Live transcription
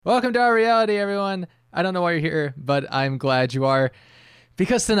Welcome to our reality, everyone. I don't know why you're here, but I'm glad you are,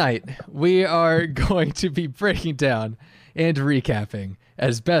 because tonight we are going to be breaking down and recapping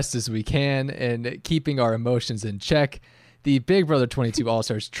as best as we can and keeping our emotions in check the Big Brother 22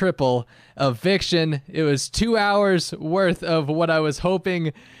 All-Stars triple eviction. It was 2 hours worth of what I was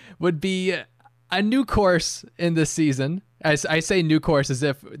hoping would be a new course in this season. As I say new course as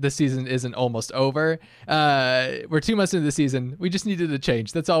if the season isn't almost over. We're 2 months into the season. We just needed a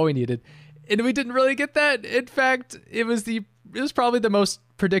change. That's all we needed. And we didn't really get that. In fact, it was probably the most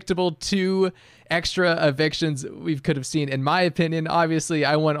predictable 2 extra evictions we could have seen, in my opinion. Obviously,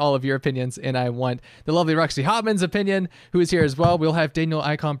 I want all of your opinions, and I want the lovely Roxy Hotman's opinion, who is here as well. We'll have Daniel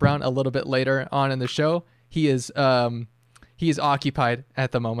Icon Brown a little bit later on in the show. He is occupied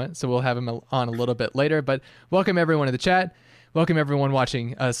at the moment, so we'll have him on a little bit later. But welcome everyone in the chat. Welcome everyone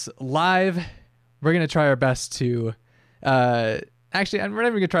watching us live. We're going to try our best to... Actually, we're not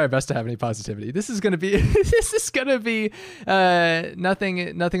even going to try our best to have any positivity. This is going to be...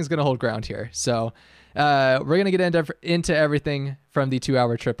 nothing's going to hold ground here. So we're going to get into everything from the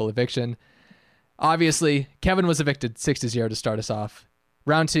 2-hour triple eviction. Obviously, Kevin was evicted 6-0 to start us off.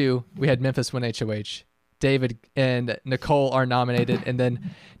 Round 2, we had Memphis win HOH. David and Nicole are nominated, and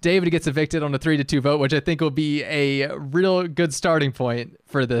then David gets evicted on a 3-2 vote, which I think will be a real good starting point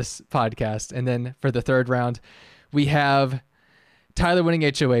for this podcast. And then for the third round, we have Tyler winning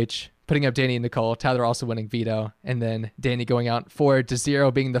HOH, putting up Danny and Nicole. Tyler also winning veto, and then Danny going out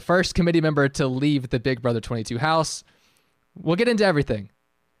 4-0, being the first committee member to leave the Big Brother 22 house. We'll get into everything.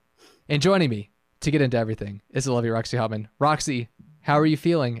 And joining me to get into everything is the lovely Roxy Hotman. Roxy, how are you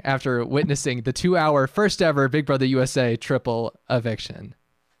feeling after witnessing the 2-hour first ever Big Brother USA triple eviction?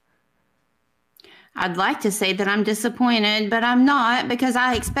 I'd like to say that I'm disappointed, but I'm not, because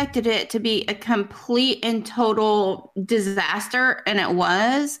I expected it to be a complete and total disaster, and it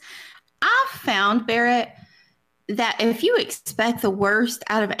was. I found, Barrett, that if you expect the worst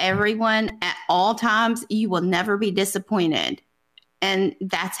out of everyone at all times, you will never be disappointed. And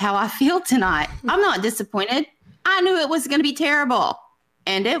that's how I feel tonight. I'm not disappointed. I knew it was going to be terrible,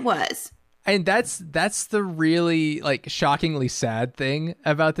 and it was. And that's the really shockingly sad thing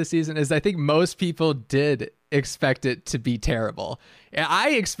about this season, is I think most people did expect it to be terrible. I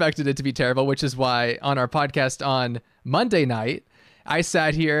expected it to be terrible, which is why on our podcast on Monday night, I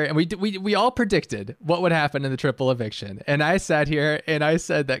sat here and we all predicted what would happen in the triple eviction. And I sat here and I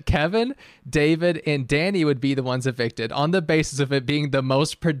said that Kevin, David, and Danny would be the ones evicted on the basis of it being the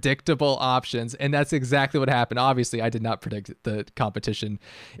most predictable options. And that's exactly what happened. Obviously, I did not predict the competition,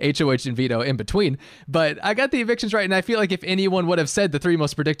 HOH and veto in between, but I got the evictions right. And I feel like if anyone would have said the 3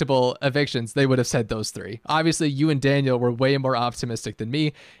 most predictable evictions, they would have said those 3. Obviously, you and Daniel were way more optimistic than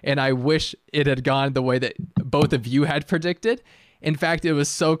me. And I wish it had gone the way that both of you had predicted. In fact, it was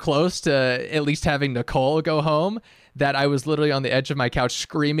so close to at least having Nicole go home that I was literally on the edge of my couch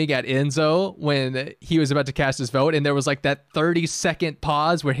screaming at Enzo when he was about to cast his vote. And there was that 30-second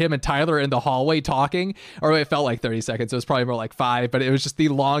pause where him and Tyler are in the hallway talking, or it felt like 30 seconds. It was probably more like 5, but it was just the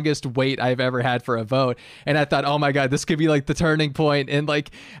longest wait I've ever had for a vote. And I thought, oh my God, this could be the turning point in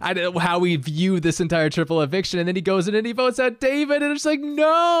I don't know how we view this entire triple eviction. And then he goes in and he votes out David. And it's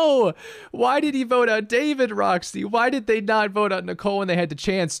no, why did he vote out David, Roxy? Why did they not vote out Nicole when they had the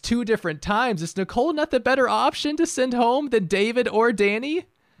chance 2 different times? Is Nicole not the better option to send home than David or Danny?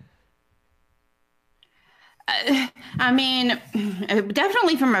 I mean,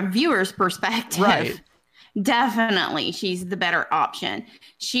 definitely from a viewer's perspective, right? Definitely she's the better option.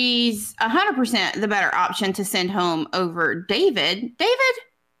 She's 100% the better option to send home over David.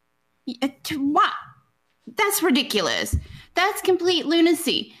 What? That's ridiculous. That's complete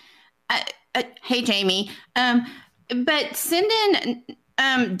lunacy. Hey, Jamie. But sending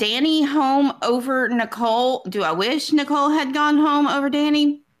Danny home over Nicole. Do I wish Nicole had gone home over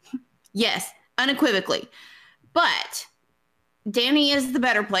Danny? Yes, unequivocally. But Danny is the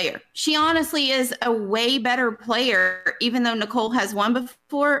better player. She honestly is a way better player, even though Nicole has won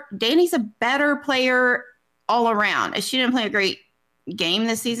before. Danny's a better player all around. She didn't play a great game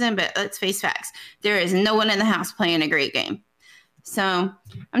this season, but let's face facts. There is no one in the house playing a great game. So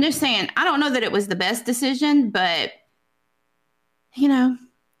I'm just saying, I don't know that it was the best decision, but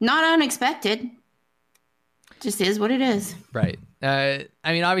not unexpected. Just is what it is. Right. I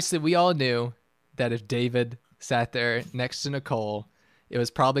mean, obviously, we all knew that if David sat there next to Nicole, it was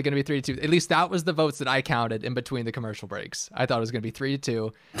probably going to be 3-2. At least that was the votes that I counted in between the commercial breaks. I thought it was going to be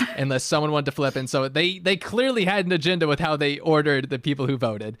 3-2 unless someone wanted to flip. And so they clearly had an agenda with how they ordered the people who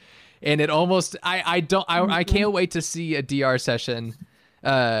voted. And it almost, I can't wait to see a DR session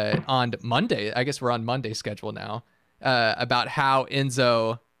on Monday. I guess we're on Monday schedule now, about how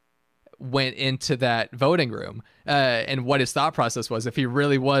Enzo went into that voting room and what his thought process was, if he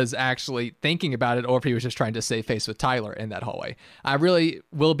really was actually thinking about it or if he was just trying to save face with Tyler in that hallway. I really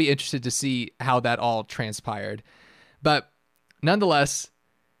will be interested to see how that all transpired. But nonetheless,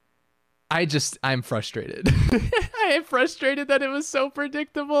 I'm frustrated. I am frustrated that it was so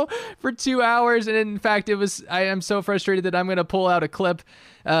predictable for 2 hours. And in fact, I am so frustrated that I'm going to pull out a clip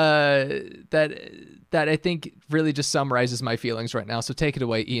that I think really just summarizes my feelings right now. So take it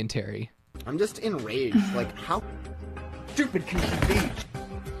away, Ian Terry. I'm just enraged. Like, how stupid can you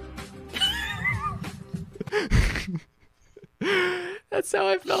be? That's how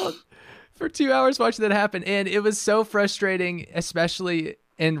I felt for 2 hours watching that happen. And it was so frustrating, especially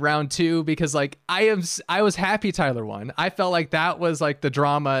in round 2, because like I was happy Tyler won. I felt like that was like the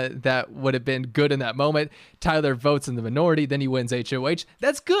drama that would have been good in that moment. Tyler votes in the minority, then he wins HOH.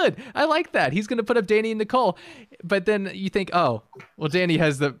 That's good. I like that. He's going to put up Danny and Nicole. But then you think, oh, well, Danny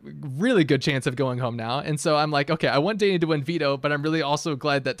has the really good chance of going home now. And so I'm like, okay, I want Danny to win veto, but I'm really also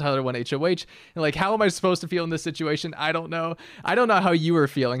glad that Tyler won HOH. And like, how am I supposed to feel in this situation? I don't know. I don't know how you were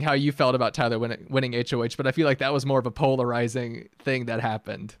feeling, how you felt about Tyler winning HOH, but I feel like that was more of a polarizing thing that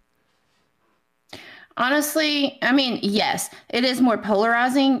happened. Honestly, I mean, yes, it is more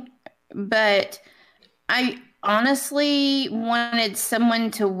polarizing, but I honestly wanted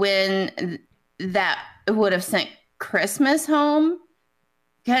someone to win that would have sent Christmas home,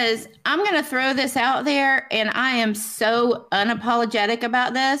 because I'm going to throw this out there, and I am so unapologetic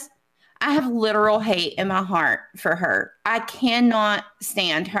about this. I have literal hate in my heart for her. I cannot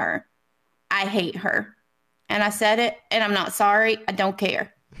stand her. I hate her. And I said it, and I'm not sorry. I don't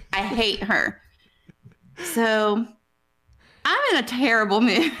care. I hate her. So I'm in a terrible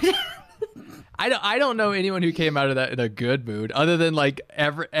mood. I don't know anyone who came out of that in a good mood, other than like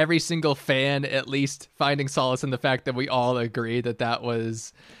every single fan at least finding solace in the fact that we all agree that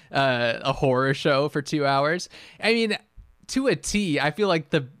was a horror show for 2 hours. I mean, to a T, I feel like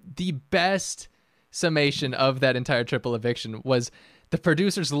the best summation of that entire triple eviction was the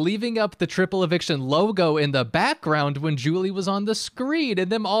producers leaving up the triple eviction logo in the background when Julie was on the screen, and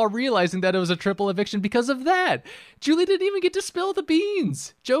them all realizing that it was a triple eviction because of that. Julie didn't even get to spill the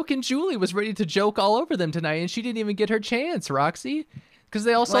beans. Joke and Julie was ready to joke all over them tonight, and she didn't even get her chance, Roxy, because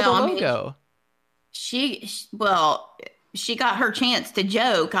they all saw the logo. She got her chance to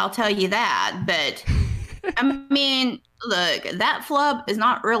joke, I'll tell you that. But I mean, look, that flub is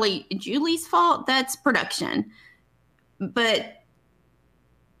not really Julie's fault. That's production. But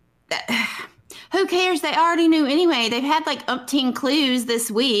who cares? They already knew anyway. They've had like umpteen clues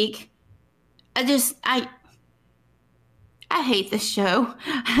this week. I hate this show.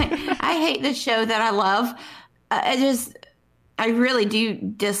 I hate this show that I love. I really do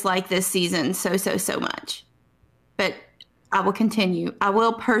dislike this season so much. But I will continue. I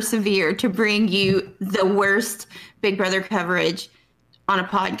will persevere to bring you the worst Big Brother coverage on a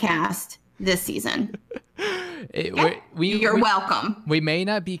podcast this season. You're welcome. We may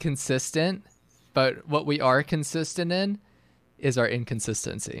not be consistent, but what we are consistent in is our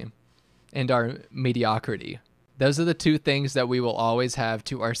inconsistency and our mediocrity. Those are the two things that we will always have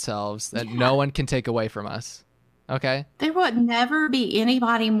to ourselves that no one can take away from us. Okay? There would never be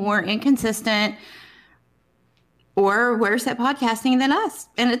anybody more inconsistent or worse at podcasting than us.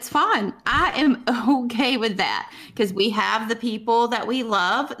 And it's fine. I am okay with that, because we have the people that we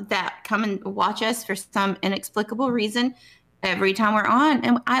love that come and watch us for some inexplicable reason every time we're on.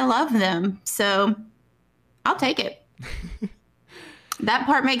 And I love them. So I'll take it. That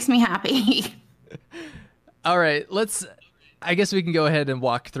part makes me happy. All right. I guess we can go ahead and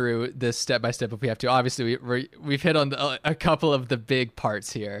walk through this step by step if we have to. Obviously, we've hit on a couple of the big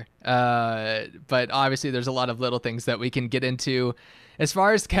parts here, but obviously there's a lot of little things that we can get into. As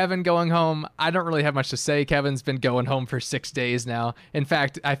far as Kevin going home, I don't really have much to say. Kevin's been going home for 6 days now. In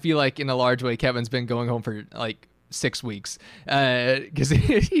fact, I feel like in a large way, Kevin's been going home for like 6 weeks, because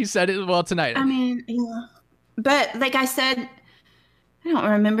he said it well tonight. I mean, yeah. But like I said, I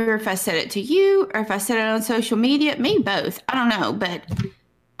don't remember if I said it to you or if I said it on social media. Maybe both. I don't know. But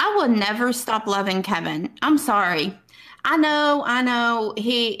I will never stop loving Kevin. I'm sorry. I know.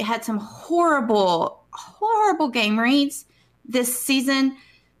 He had some horrible game reads this season.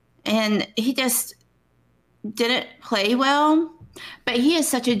 And he just didn't play well. But he is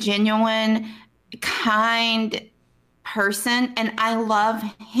such a genuine, kind person. And I love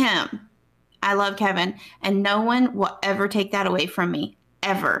him. I love Kevin, and no one will ever take that away from me,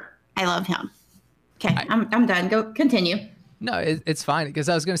 ever. I love him. Okay, I'm done. Go continue. No, it's fine, because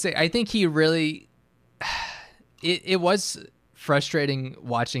I was going to say, I think he really, it was frustrating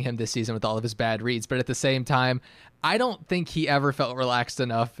watching him this season with all of his bad reads, but at the same time, I don't think he ever felt relaxed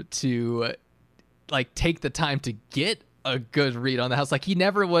enough to like take the time to get a good read on the house. Like he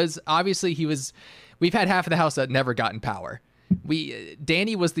never was. Obviously, we've had half of the house that never got in power.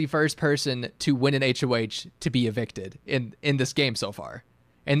 Danny was the first person to win an HOH to be evicted in this game so far.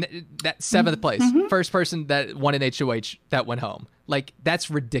 And that seventh place, first person that won an HOH that went home. Like,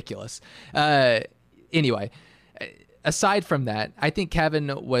 that's ridiculous. Anyway, aside from that, I think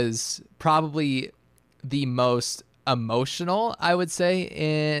Kevin was probably the most emotional, I would say,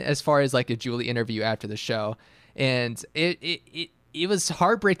 as far as like a Julie interview after the show. And it was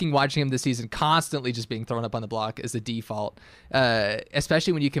heartbreaking watching him this season constantly just being thrown up on the block as a default,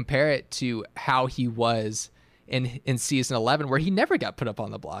 especially when you compare it to how he was in season 11, where he never got put up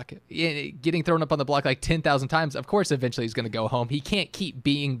on the block, getting thrown up on the block like 10,000 times. Of course, eventually he's going to go home. He can't keep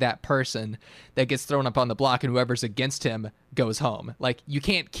being that person that gets thrown up on the block and whoever's against him goes home. Like, you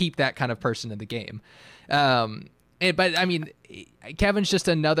can't keep that kind of person in the game. But I mean, Kevin's just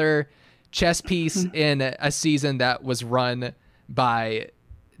another chess piece in a season that was run by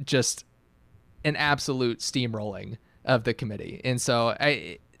just an absolute steamrolling of the committee. And so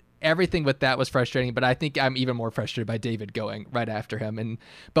everything with that was frustrating, but I think I'm even more frustrated by David going right after him, and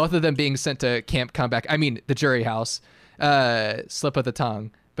both of them being sent to Camp Comeback. I mean, the jury house, slip of the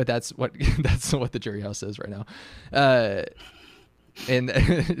tongue, but that's what the jury house is right now.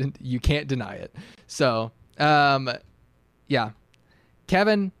 And you can't deny it. So, yeah,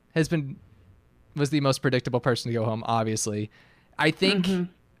 Kevin was the most predictable person to go home, obviously. I think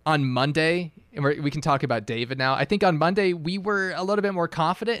on Monday, and we can talk about David now. I think on Monday, we were a little bit more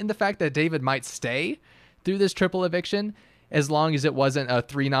confident in the fact that David might stay through this triple eviction, as long as it wasn't a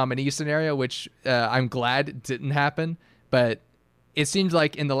 3-nominee scenario, which I'm glad didn't happen. But it seemed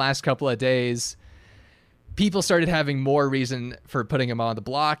like in the last couple of days, people started having more reason for putting him on the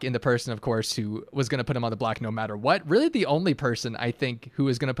block. And the person, of course, who was going to put him on the block no matter what, really the only person I think who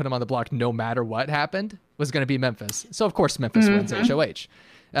was going to put him on the block no matter what happened, was going to be Memphis. So, of course, Memphis wins HOH.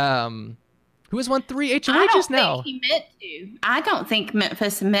 Who has won 3 HOHs now? He meant to. I don't think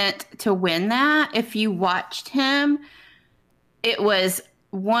Memphis meant to win that. If you watched him, it was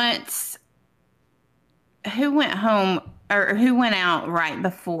once who went home or who went out right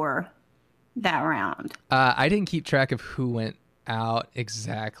before that round. I didn't keep track of who went out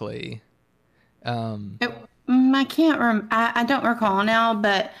exactly. I can't I don't recall now,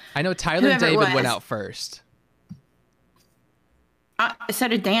 but I know Tyler and David went out first. So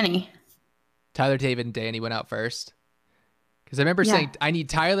did Danny. Tyler, David, and Danny went out first. Because I remember saying I need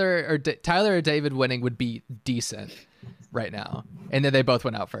Tyler or David winning would be decent right now. And then they both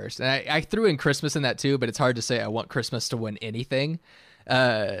went out first. And I threw in Christmas in that too, but it's hard to say I want Christmas to win anything.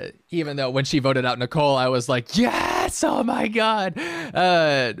 Even though when she voted out Nicole, I was like, yes, oh my God.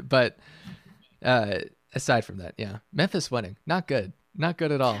 But aside from that, yeah, Memphis winning, not good. Not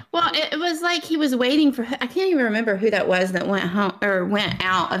good at all. Well, it was like he was waiting for, I can't even remember who that was that went home or went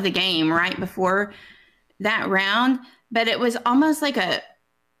out of the game right before that round, but it was almost like a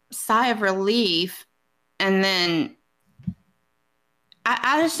sigh of relief. And then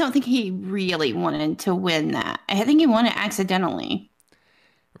I just don't think he really wanted to win that. I think he won it accidentally.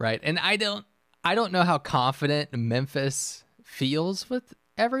 Right. And I don't know how confident Memphis feels with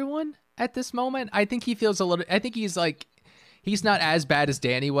everyone at this moment. I think he feels I think he's not as bad as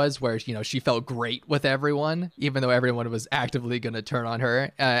Danny was, where, you know, she felt great with everyone, even though everyone was actively going to turn on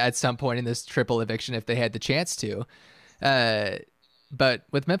her at some point in this triple eviction if they had the chance to. But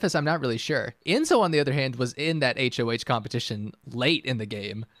with Memphis, I'm not really sure. Enzo, on the other hand, was in that HOH competition late in the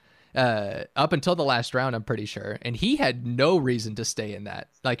game, up until the last round, I'm pretty sure. And he had no reason to stay in that,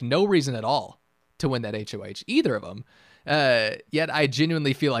 like no reason at all to win that HOH, either of them. Yet I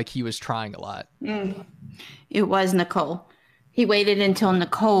genuinely feel like he was trying a lot. It was Nicole. He waited until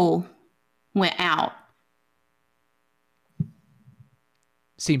Nicole went out.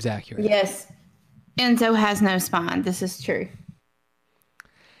 Seems accurate. Yes. Enzo has no spine. This is true.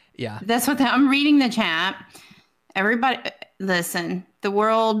 Yeah. That's what I'm reading the chat. Everybody, listen, the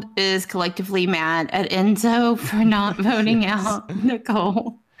world is collectively mad at Enzo for not voting out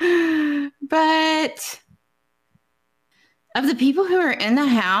Nicole. But of the people who are in the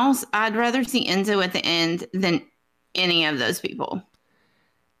house, I'd rather see Enzo at the end than any of those people.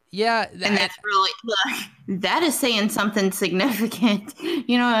 Yeah. And that's really, look, that is saying something significant.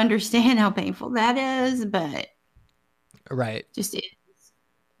 You know, I understand how painful that is, but right. Just is.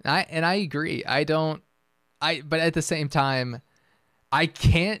 I agree. But at the same time, I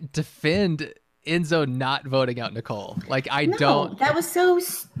can't defend Enzo not voting out Nicole. Like, No, that was so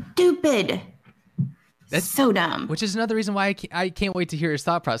stupid. That's so dumb. Which is another reason why I can't wait to hear his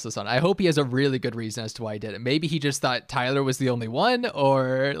thought process on it. I hope he has a really good reason as to why he did it. Maybe he just thought Tyler was the only one,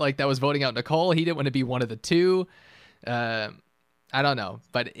 or like that was voting out Nicole. He didn't want to be one of the two. I don't know.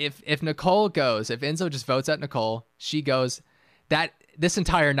 But if Nicole goes, if Enzo just votes out Nicole, she goes, that this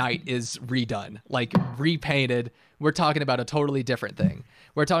entire night is redone, like repainted. We're talking about a totally different thing.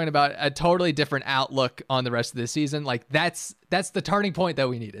 We're talking about a totally different outlook on the rest of the season. Like that's the turning point that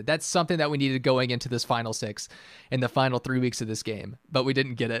we needed. That's something that we needed going into this final 6 in the final 3 weeks of this game. But we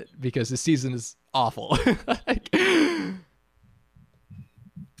didn't get it because the season is awful.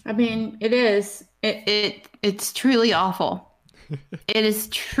 I mean, it is. It's truly awful. It is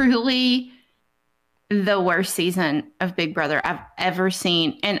truly the worst season of Big Brother I've ever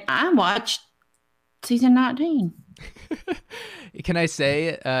seen. And I watched season 19. Can I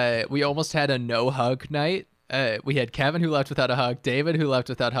say we almost had a no hug night? We had Kevin who left without a hug, David who left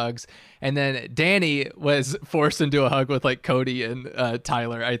without hugs, and then Danny was forced into a hug with like Cody and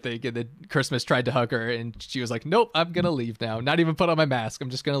Tyler, I think, and then Christmas tried to hug her and she was like, nope, I'm gonna leave now, not even put on my mask, I'm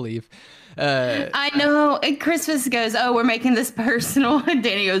just gonna leave. I know. And Christmas goes, oh, we're making this personal, and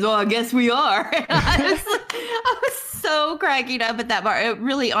Danny goes, well, I guess we are. I was so cracking up at that part. It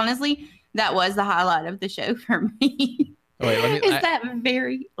really, honestly, that was the highlight of the show for me. Oh, wait, that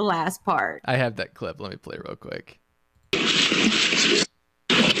very last part. I have that clip. Let me play real quick. I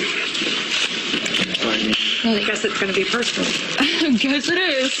guess it's going to be personal. I guess it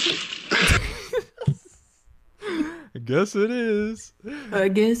is. I guess it is. I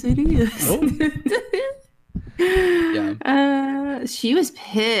guess it is. Oh. Yeah. She was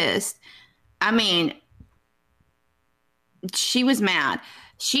pissed. I mean, she was mad.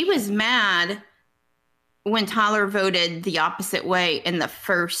 She was mad when Tyler voted the opposite way in the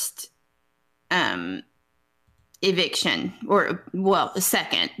first eviction, or well, the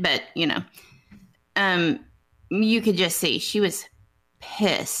second, but you know, you could just see she was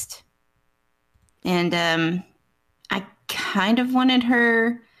pissed. And I kind of wanted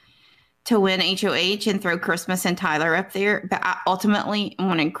her to win HOH and throw Christmas and Tyler up there, but I ultimately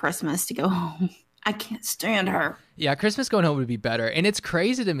wanted Christmas to go home. I can't stand her. Yeah, Christmas going home would be better. And it's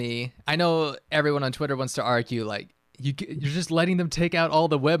crazy to me. I know everyone on Twitter wants to argue, like, you're just letting them take out all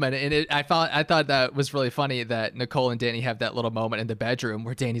the women. And I thought that was really funny that Nicole and Danny have that little moment in the bedroom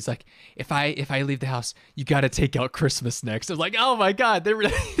where Danny's like, if I leave the house, you got to take out Christmas next. I was like, oh my God, there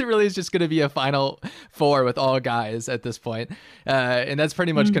really is just going to be a final 4 with all guys at this point. And that's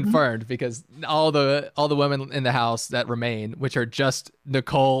pretty much confirmed because all the women in the house that remain, which are just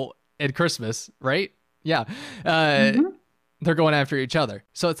Nicole and Christmas, right? Yeah. They're going after each other.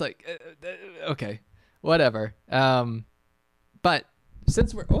 So it's like, okay, whatever. But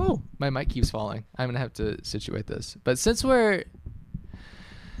since we're, oh, my mic keeps falling. I'm going to have to situate this. But since we're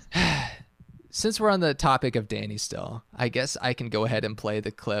on the topic of Danny still, I guess I can go ahead and play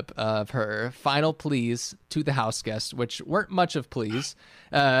the clip of her final pleas to the house guests, which weren't much of pleas,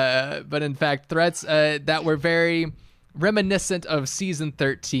 but in fact, threats that were very reminiscent of season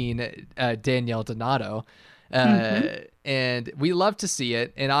 13, Danielle Donato. And we love to see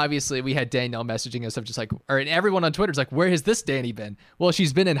it. And obviously we had Danielle messaging us of just like, and everyone on Twitter's like, where has this Danny been? Well,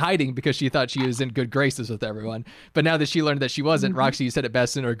 she's been in hiding because she thought she was in good graces with everyone. But now that she learned that she wasn't, Roxy, you said it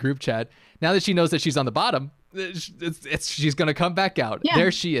best in our group chat. Now that she knows that she's on the bottom, she's going to come back out. Yeah.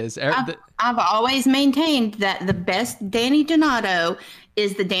 There she is. I've always maintained that the best Danny Donato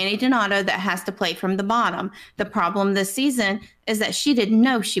is the Danny Donato that has to play from the bottom. The problem this season is that she didn't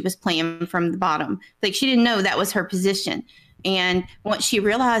know she was playing from the bottom. Like, she didn't know that was her position. And once she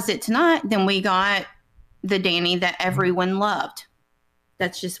realized it tonight, then we got the Danny that everyone loved.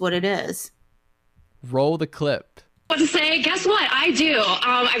 That's just what it is. Roll the clip. What to say? Guess what? I do.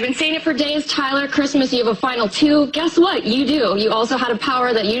 I've been saying it for days. Tyler, Christmas, you have a final 2. Guess what? You do. You also had a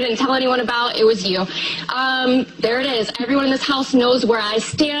power that you didn't tell anyone about. It was you. There it is. Everyone in this house knows where I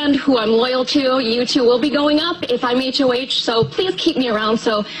stand, who I'm loyal to. You 2 will be going up if I'm HOH, so please keep me around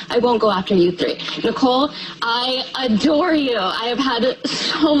so I won't go after you 3. Nicole, I adore you. I have had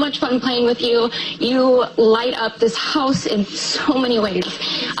so much fun playing with you. You light up this house in so many ways.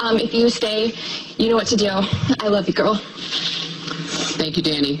 If you stay, you know what to do. I love you, girl. Thank you,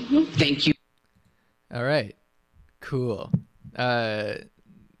 Danny. Thank you. All right. Cool. At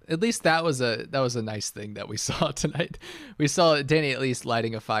least that was a nice thing that we saw tonight. We saw Danny at least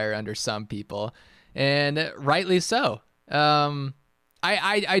lighting a fire under some people, and rightly so.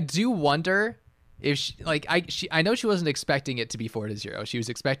 I do wonder if I know she wasn't expecting it to be 4-0. She was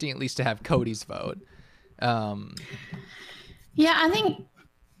expecting at least to have Cody's vote. Yeah, I think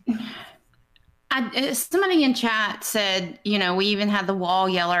Somebody in chat said, we even had the wall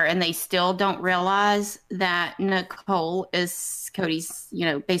yeller, and they still don't realize that Nicole is Cody's,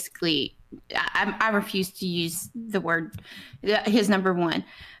 basically. I refuse to use the word his number one.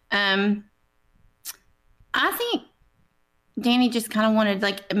 I think Danny just kind of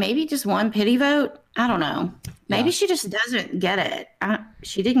wanted maybe just one pity vote. I don't know. Maybe she just doesn't get it.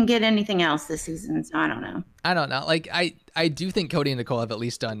 She didn't get anything else this season, so I don't know. I don't know. I do think Cody and Nicole have at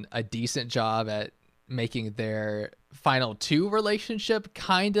least done a decent job at making their final two relationship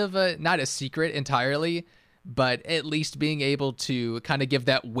kind of not a secret entirely, but at least being able to kind of give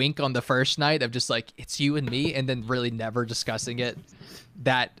that wink on the first night of just it's you and me, and then really never discussing it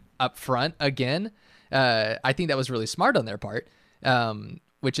that up front again. I think that was really smart on their part.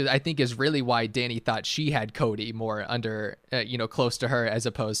 Which I think is really why Danny thought she had Cody more under, close to her, as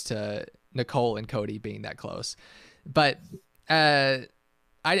opposed to Nicole and Cody being that close. But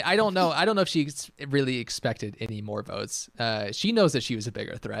I don't know. I don't know if she really expected any more votes. She knows that she was a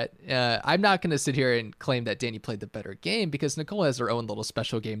bigger threat. I'm not going to sit here and claim that Danny played the better game, because Nicole has her own little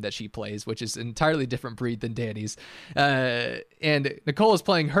special game that she plays, which is an entirely different breed than Danny's. And Nicole is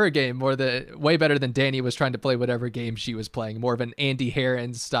playing her game way better than Danny was trying to play whatever game she was playing. More of an Andy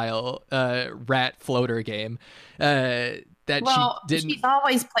Herron style rat floater game. She's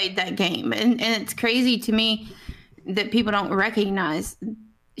always played that game, and it's crazy to me that people don't recognize.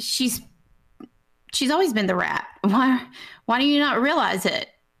 She's always been the rat. Why do you not realize it?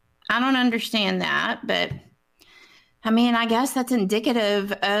 I don't understand that, but I mean, I guess that's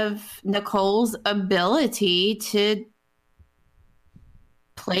indicative of Nicole's ability to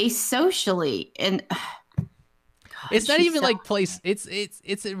play socially, and it's not even place.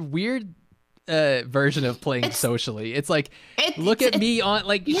 It's a weird version of playing socially. It's look at me on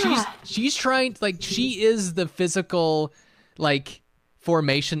she's trying, she is the physical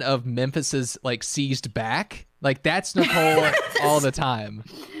formation of Memphis's seized back. That's Nicole all the time.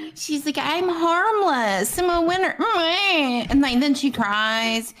 She's like, I'm harmless, I'm a winner, and then she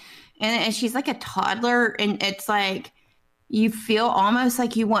cries, and she's like a toddler, and it's you feel almost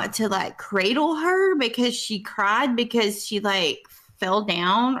like you want to cradle her because she cried because she fell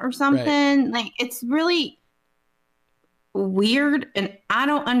down or something. Right. It's really weird, and I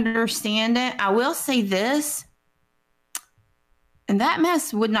don't understand it. I will say this, and that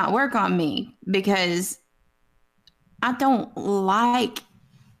mess would not work on me, because I don't like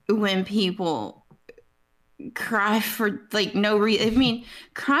when people cry for no reason. I mean,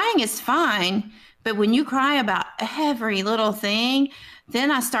 crying is fine, but when you cry about every little thing,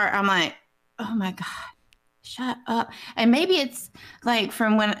 then I'm like, oh my God, shut up. And maybe it's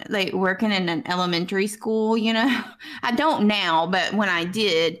from when working in an elementary school, I don't now, but when I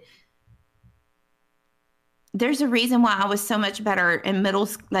did, there's a reason why I was so much better in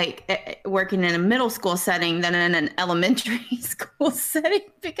working in a middle school setting than in an elementary school setting,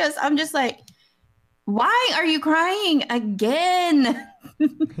 because I'm just why are you crying again?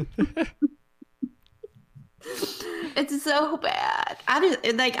 It's so bad.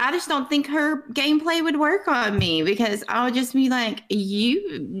 I just don't think her gameplay would work on me, because I would just be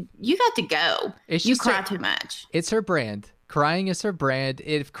you got to go. You cry too much. It's her brand. Crying is her brand.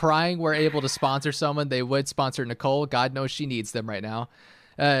 If crying were able to sponsor someone, they would sponsor Nicole. God knows she needs them right now.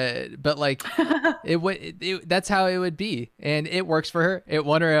 But that's how it would be, and it works for her. It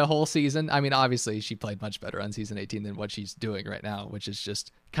won her a whole season. I mean, obviously she played much better on season 18 than what she's doing right now, which is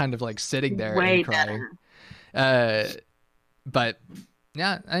just kind of sitting there and crying. But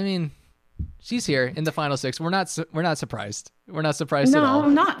yeah, I mean, she's here in the final six. We're not surprised. We're not surprised at all. No,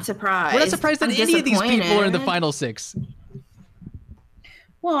 I'm not surprised. We're not surprised that any of these people are in the final six.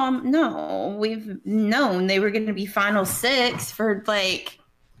 Well, no, we've known they were going to be final six for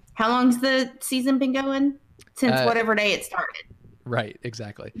how long's the season been going? Since whatever day it started. Right,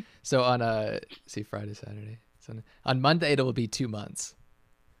 exactly. So on Friday, Saturday, Sunday. On Monday it will be 2 months.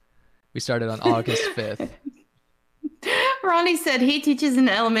 We started on August 5th. Ronnie said he teaches in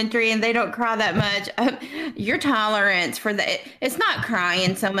elementary and they don't cry that much. Your tolerance for it's not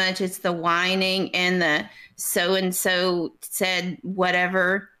crying so much, it's the whining and the so-and-so said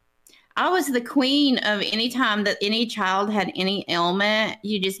whatever. I was the queen of any time that any child had any ailment,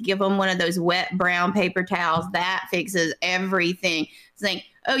 you just give them one of those wet brown paper towels. That fixes everything. Saying,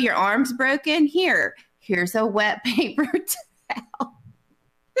 oh, your arm's broken? Here's a wet paper towel.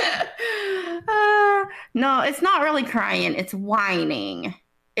 No, it's not really crying. It's whining.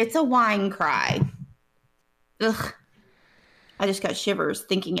 It's a whine cry. Ugh. I just got shivers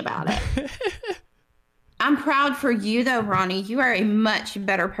thinking about it. I'm proud for you, though, Ronnie. You are a much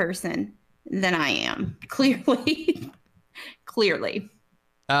better person than I am. Clearly. Clearly.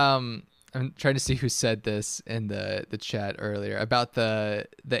 I'm trying to see who said this in the chat earlier about the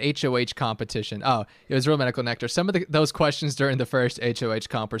HOH competition. Oh, it was Real Medical Nectar. Some of those questions during the first HOH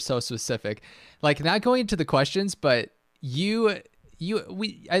comp are so specific. Like, not going into the questions, but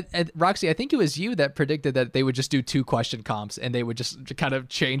Roxy, I think it was you that predicted that they would just do 2 question comps and they would just kind of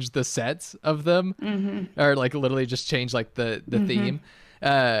change the sets of them, or like literally just change like the theme.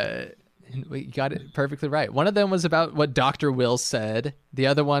 And we got it perfectly right. One of them was about what Dr. Will said. The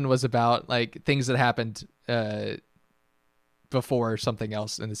other one was about like things that happened before something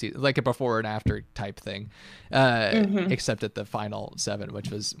else in the season, like a before and after type thing, except at the final 7,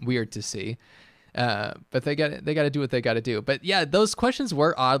 which was weird to see. But they got to do what they got to do. But yeah, those questions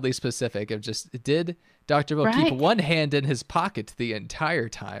were oddly specific. Of just, did Dr. Will keep one hand in his pocket the entire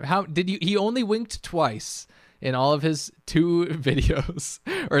time? How did he only winked twice in all of his 2 videos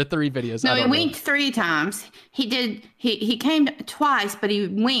or 3 videos? No, he winked 3 times. He did. He came twice, but he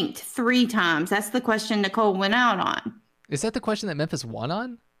winked 3 times. That's the question Nicole went out on. Is that the question that Memphis won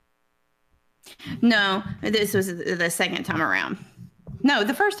on? No, this was the second time around. No,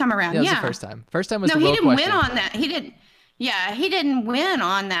 the first time around. Yeah, it was the first time. First time was no, the he didn't question. win on that. He didn't. Yeah, he didn't win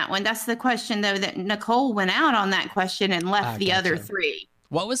on that one. That's the question though that Nicole went out on that question and left the other 3.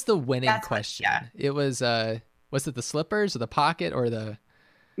 What was the winning question? It was it the slippers or the pocket or the?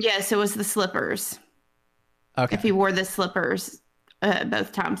 Yes, it was the slippers. Okay. If he wore the slippers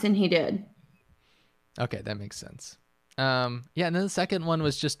both times, and he did. Okay, that makes sense. Yeah, and then the second one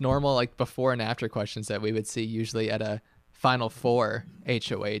was just normal, like before and after questions that we would see usually at a Final 4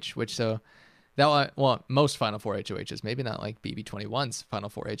 HOH, which so that one, well, most Final 4 HOHs, maybe not like BB21's Final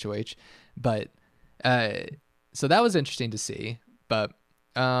 4 HOH, but so that was interesting to see. But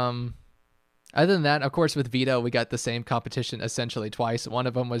other than that, of course, with Veto, we got the same competition essentially twice. One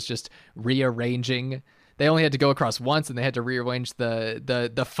of them was just rearranging. They only had to go across once, and they had to rearrange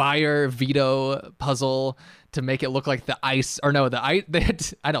the fire Veto puzzle to make it look like the ice. Or no, the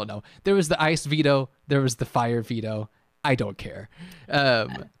ice. I don't know. There was the ice Veto. There was the fire Veto. I don't care.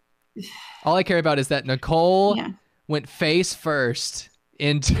 All I care about is that Nicole went face first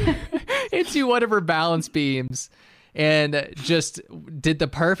into one of her balance beams and just did the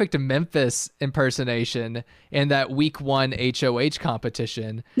perfect Memphis impersonation in that week 1 HOH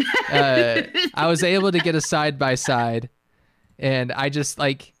competition. I was able to get a side-by-side, and I just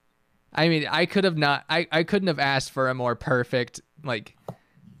like, I mean, I couldn't have asked for a more perfect like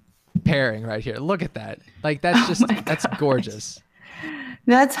pairing right here. Look at that. Like, that's just, that's gorgeous.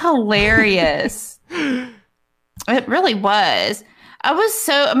 That's hilarious. It really was.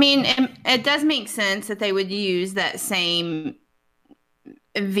 I mean, it does make sense that they would use that same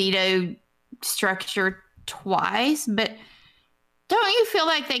Veto structure twice, but don't you feel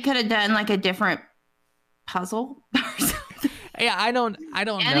like they could have done like a different puzzle or something? Yeah, I don't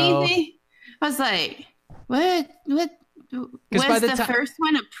know. I was like, what? Was the first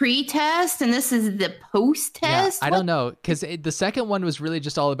one a pre-test and this is the post-test? Yeah, I don't know, because the second one was really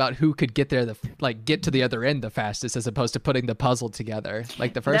just all about who could get there, get to the other end the fastest, as opposed to putting the puzzle together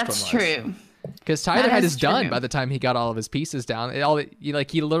like the first one was. That's true. Because Tyler had his done by the time he got all of his pieces down.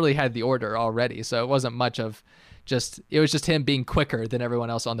 He literally had the order already, so it wasn't much of it was just him being quicker than everyone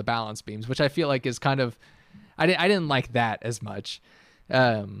else on the balance beams, which I feel like is kind of, I didn't like that as much.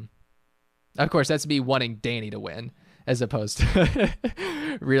 Of course, that's me wanting Danny to win, as opposed to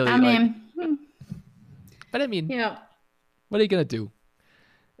really. But I mean, yeah. What are you gonna do?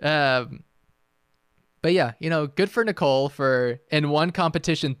 But yeah, good for Nicole for in one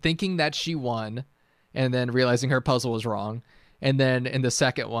competition thinking that she won, and then realizing her puzzle was wrong, and then in the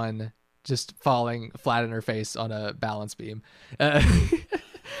second one just falling flat in her face on a balance beam.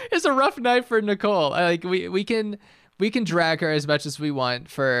 It's a rough night for Nicole. We can drag her as much as we want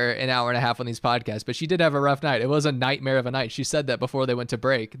for an hour and a half on these podcasts, but she did have a rough night. It was a nightmare of a night. She said that before they went to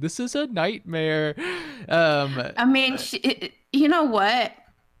break. This is a nightmare. I mean, you know what?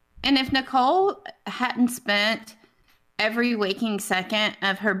 And if Nicole hadn't spent every waking second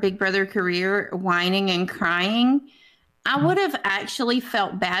of her Big Brother career whining and crying, I would have actually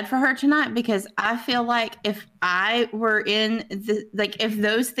felt bad for her tonight, because I feel like if I were if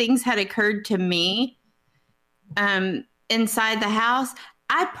those things had occurred to me, inside the house,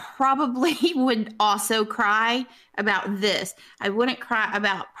 I probably would also cry about this. I wouldn't cry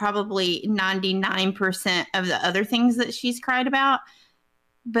about probably 99% of the other things that she's cried about,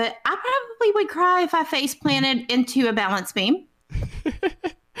 but I probably would cry if I face planted into a balance beam.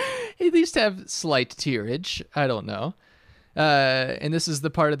 At least have slight tearage. I don't know. And this is the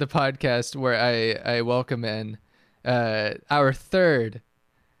part of the podcast where I welcome in our third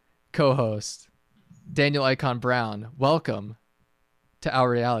co-host, Daniel Icon Brown. Welcome to our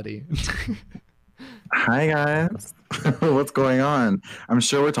reality. Hi guys. What's going on? I'm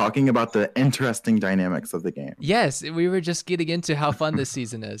sure we're talking about the interesting dynamics of the game. Yes, we were just getting into how fun this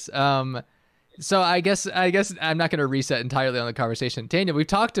season is. So I guess I'm not going to reset entirely on the conversation. Daniel, we've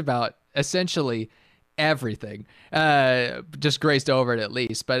talked about essentially everything, just grazed over it at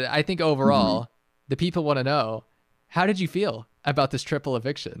least. But I think overall, the people want to know, how did you feel about this triple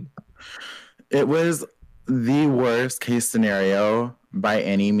eviction? It was the worst case scenario by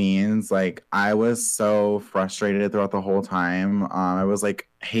any means. Like, I was so frustrated throughout the whole time. I was like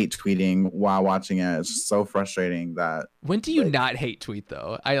hate tweeting while watching it. It's just so frustrating that. When do you not hate tweet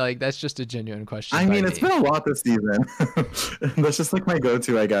though? That's just a genuine question. I mean, it's been a lot this season. That's just like my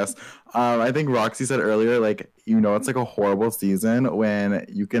go-to, I guess. I think Roxy said earlier, like, it's like a horrible season when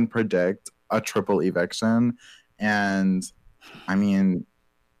you can predict a triple eviction, and I mean,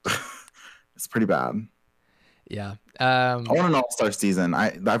 it's pretty bad. Yeah. I want an all-star season. I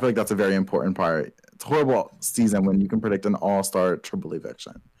feel like that's a very important part. It's a horrible season when you can predict an all-star triple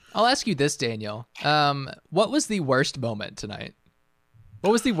eviction. I'll ask you this, Daniel. What was the worst moment tonight?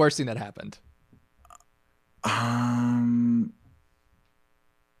 What was the worst thing that happened? Can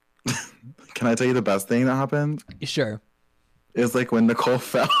I tell you the best thing that happened? Sure. It was like when Nicole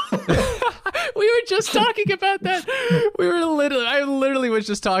fell. We were just talking about that. I literally was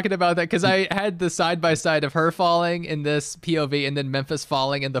just talking about that because I had the side by side of her falling in this POV and then Memphis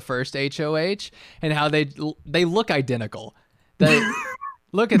falling in the first HOH, and how they look identical.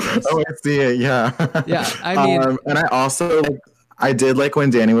 Look at this. Oh, I see it. Yeah. Yeah. I mean, and I also I did like when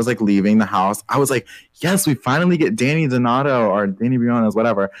Danny was like leaving the house. I was like, yes, we finally get Danny Donato or Danny Briones,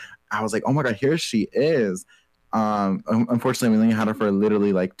 whatever. I was like, oh my god, here she is. Unfortunately, we only had her for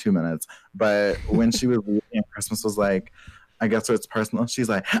literally like 2 minutes. But when she was leaving, Christmas was like, I guess so it's personal. She's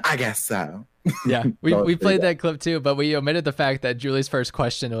like, I guess so. Yeah, we played that clip too, but we omitted the fact that Julie's first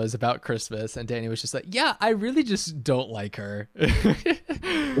question was about Christmas, and Danny was just like, yeah, I really just don't like her.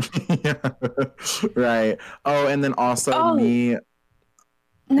 Yeah, right. Oh, and then also me.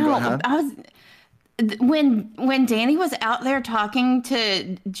 No, I was when Danny was out there talking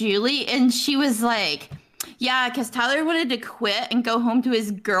to Julie, and she was like, yeah, because Tyler wanted to quit and go home to his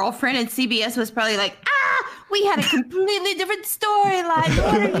girlfriend, and CBS was probably like, we had a completely different storyline.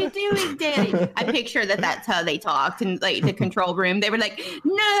 What are you doing, Danny? I picture that's how they talked in like the control room. They were like,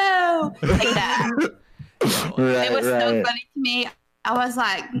 no, like that. It was so funny to me. I was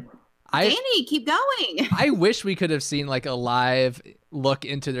like, Danny, keep going. I wish we could have seen like a live look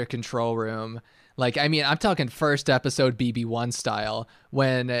into their control room. Like, I mean, I'm talking first episode BB1 style,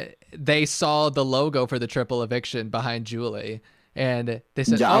 when they saw the logo for the triple eviction behind Julie, and they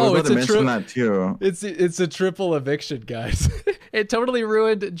said, "Oh, it's that too. It's a triple eviction, guys." It totally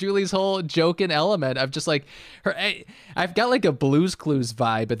ruined Julie's whole joking element of just like her. I've got like a Blue's Clues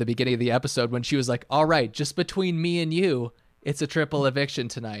vibe at the beginning of the episode when she was like, "All right, just between me and you, it's a triple eviction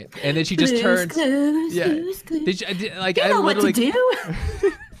tonight," and then she just turns. Blues Clues. I know what to do.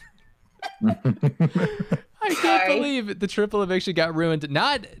 I can't believe the triple eviction got ruined.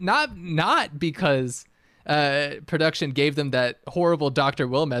 Not because production gave them that horrible Dr.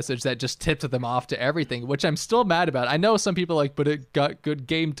 Will message that just tipped them off to everything, which I'm still mad about. I know some people but it got good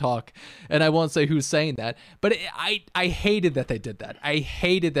game talk, and I won't say who's saying that, but I hated that they did that. I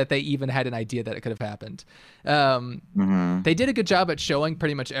hated that they even had an idea that it could have happened. They did a good job at showing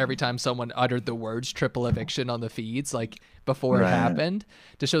pretty much every time someone uttered the words triple eviction on the feeds, like before it happened,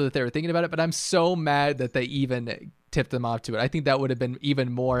 to show that they were thinking about it. But I'm so mad that they even tipped them off to it. I think that would have been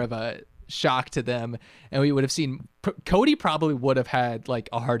even more of a shock to them, and we would have seen Cody probably would have had like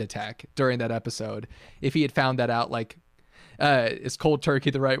a heart attack during that episode if he had found that out. Like, is cold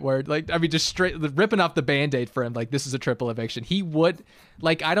turkey the right word? Like, I mean, just straight ripping off the Band-Aid for him, like, this is a triple eviction. He would,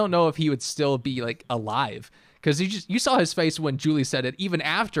 like, I don't know if he would still be like alive, because you saw his face when Julie said it. Even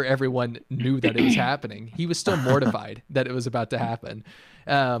after everyone knew that it was happening, he was still mortified that it was about to happen.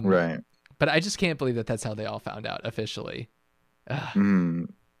 Right. But I just can't believe that that's how they all found out officially.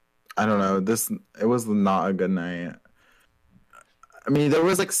 I don't know. It was not a good night. I mean, there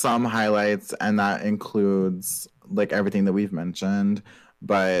was like some highlights, and that includes like everything that we've mentioned.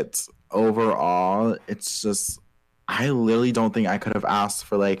 But overall, it's just, I literally don't think I could have asked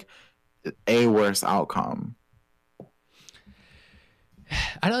for like a worse outcome.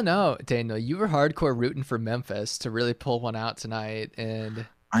 I don't know, Daniel. You were hardcore rooting for Memphis to really pull one out tonight, and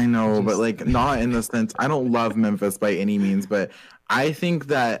I know, but like not in the sense. I don't love Memphis by any means, but I think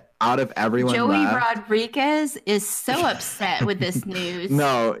that out of everyone, Joey Rodriguez is so upset with this news.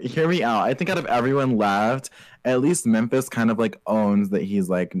 No, hear me out. I think out of everyone left, at least Memphis kind of like owns that he's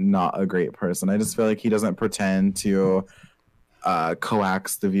like not a great person. I just feel like he doesn't pretend to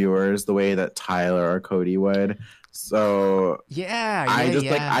coax the viewers the way that Tyler or Cody would. So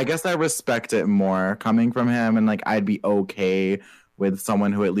I guess I respect it more coming from him, and like I'd be okay with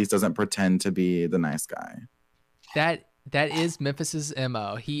someone who at least doesn't pretend to be the nice guy. That is Memphis's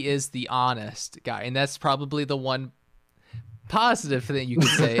MO. He is the honest guy, and that's probably the one positive thing you could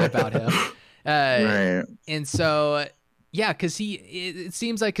say about him. Right. And so, yeah, because it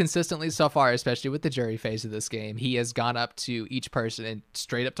seems like consistently so far, especially with the jury phase of this game, he has gone up to each person and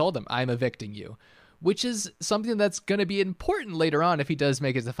straight up told them, "I'm evicting you," which is something that's going to be important later on if he does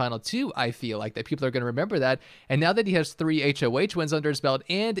make it to the final two. I feel like that people are going to remember that. And now that he has 3 HOH wins under his belt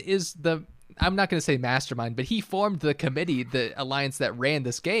and is I'm not going to say mastermind, but he formed the committee, the alliance that ran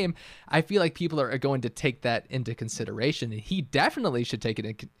this game. I feel like people are going to take that into consideration, and he definitely should take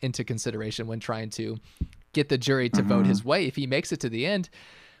it into consideration when trying to get the jury to vote his way if he makes it to the end,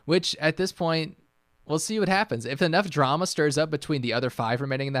 which at this point, we'll see what happens. If enough drama stirs up between the other 5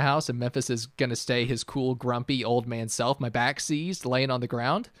 remaining in the house and Memphis is going to stay his cool, grumpy old man self, my back seized, laying on the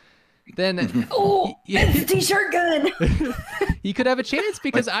ground, then it's a t-shirt gun. He could have a chance,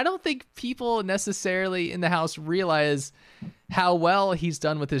 because I don't think people necessarily in the house realize how well he's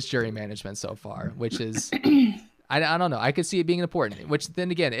done with his jury management so far, which is, I don't know. I could see it being important, which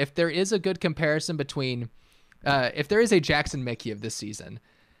then again, if there is a good comparison between, if there is a Jackson Mickey of this season,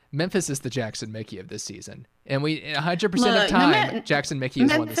 Memphis is the Jackson Mickey of this season. And 100% of time, Jackson Mickey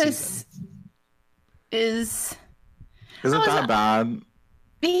has won the season. Isn't that bad?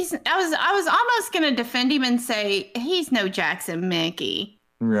 I was almost gonna defend him and say he's no Jackson Mickey.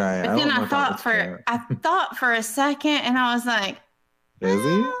 Right. But then I thought for a second, and I was like, is he?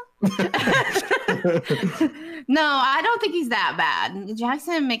 No, I don't think he's that bad.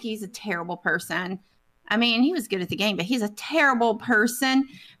 Jackson Mickey's a terrible person. I mean, he was good at the game, but he's a terrible person.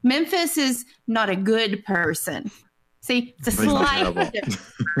 Memphis is not a good person. See, it's a slight difference.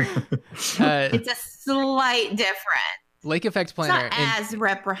 It's a slight difference. Lake Effect Planner. It's not as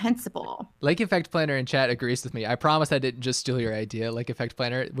reprehensible. Lake Effect Planner in chat agrees with me. I promise I didn't just steal your idea, Lake Effect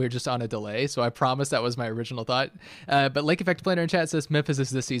Planner. We're just on a delay, so I promise that was my original thought. But Lake Effect Planner in chat says Memphis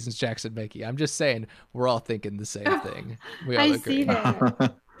is this season's Jackson Mickey. I'm just saying we're all thinking the same thing. We all agree. See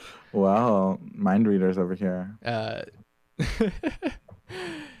that. Wow, mind readers over here.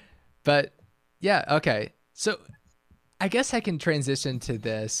 But yeah, okay. So I guess I can transition to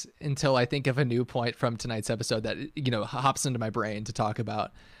this until I think of a new point from tonight's episode that, hops into my brain to talk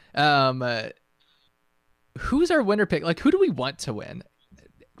about. Who's our winner pick? Like, who do we want to win?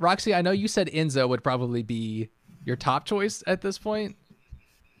 Roxy, I know you said Enzo would probably be your top choice at this point.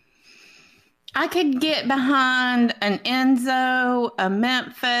 I could get behind an Enzo, a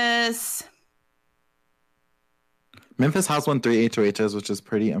Memphis. Memphis has won 3 HOHs, which is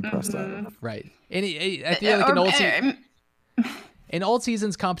pretty impressive. Right. And I feel like in old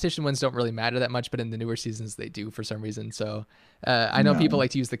seasons, competition wins don't really matter that much, but in the newer seasons, they do for some reason. So I know people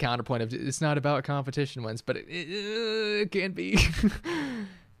like to use the counterpoint of it's not about competition wins, but it can be,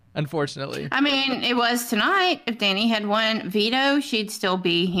 unfortunately. I mean, it was tonight. If Danny had won veto, she'd still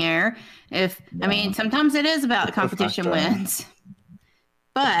be here. I mean, sometimes it is about competition wins.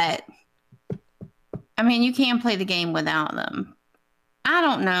 But, I mean, you can play the game without them. I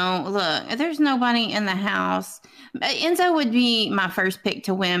don't know. Look, there's nobody in the house. Enzo would be my first pick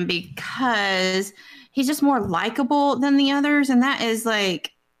to win because he's just more likable than the others. And that is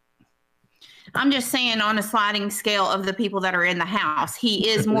like, I'm just saying on a sliding scale of the people that are in the house, he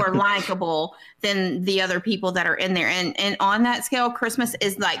is more likable than the other people that are in there. And on that scale, Christmas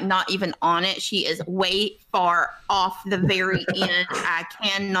is like not even on it. She is way far off the very end. I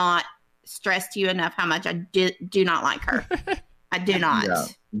cannot stress to you enough how much I do not like her. I do not. Yeah,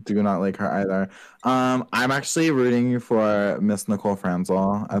 do not like her either. I'm actually rooting for Miss Nicole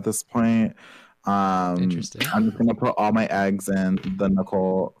Franzel at this point. Interesting. I'm just gonna put all my eggs in the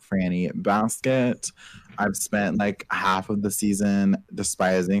Nicole Franny basket. I've spent like half of the season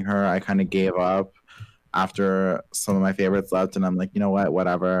despising her. I kind of gave up after some of my favorites left, and I'm like, you know what,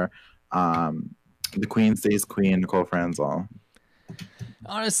 whatever. The queen stays queen, Nicole Franzel.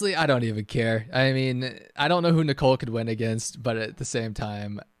 Honestly, I don't even care. I mean, I don't know who Nicole could win against, but at the same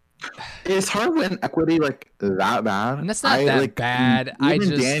time, is her win equity like that bad? And that's not that bad.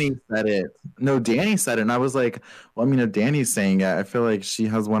 Danny said it. No, Danny said it, and I was like, well, I mean, if Danny's saying it, I feel like she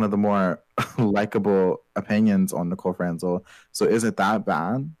has one of the more likable opinions on Nicole Franzel. So is it that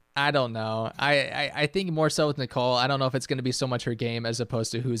bad? I don't know. I think more so with Nicole. I don't know if it's going to be so much her game as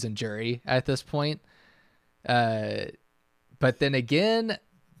opposed to who's in jury at this point. But then again,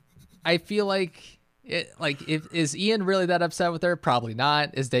 I feel like is Ian really that upset with her? Probably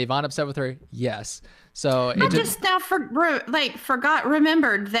not. Is Davon upset with her? Yes. So I just now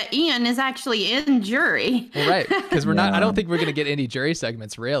remembered that Ian is actually in jury. Well, right, because we're not. I don't think we're gonna get any jury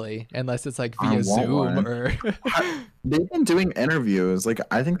segments really, unless it's like via Zoom or. They've been doing interviews. Like,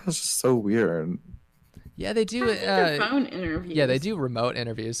 I think that's just so weird. Yeah, they do. Phone interviews. Yeah, they do remote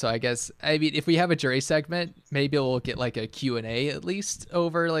interviews. So I guess if we have a jury segment, maybe we'll get like a Q&A at least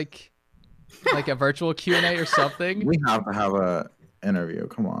over like a virtual Q&A or something. We have to have a interview.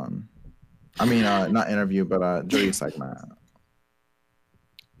 Come on. I mean, not interview, but jury segment.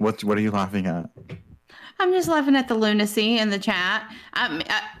 What are you laughing at? I'm just laughing at the lunacy in the chat.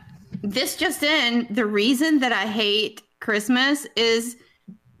 This just in, the reason that I hate Christmas is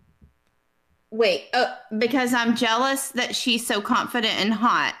because I'm jealous that she's so confident and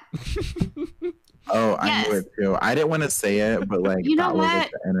hot. Oh, I knew it too. I didn't want to say it, but like that was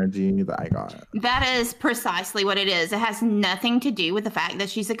like the energy that I got. That is precisely what it is. It has nothing to do with the fact that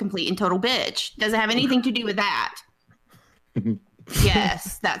she's a complete and total bitch. Doesn't have anything to do with that.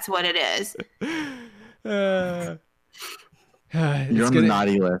 Yes, that's what it is. You're on the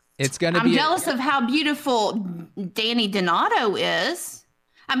naughty list. It's gonna I'm jealous of how beautiful Danny Donato is.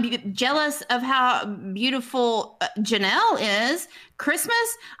 I'm jealous of how beautiful Janelle is. Christmas,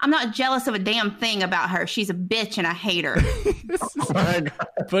 I'm not jealous of a damn thing about her. She's a bitch and I hate her.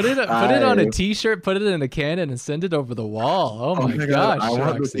 Put it on a t-shirt, put it in a cannon, and send it over the wall. Oh my gosh. I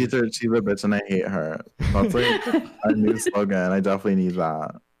want the t-shirt, she's a bitch and I hate her. That's like a new slogan. I definitely need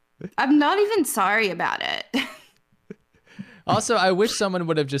that. I'm not even sorry about it. Also, I wish someone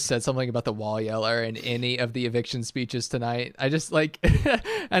would have just said something about the wall yeller in any of the eviction speeches tonight. I just like,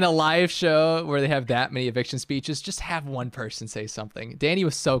 in a live show where they have that many eviction speeches, just have one person say something. Danny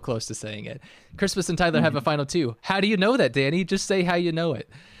was so close to saying it. Christmas and Tyler have a final 2. How do you know that, Danny? Just say how you know it.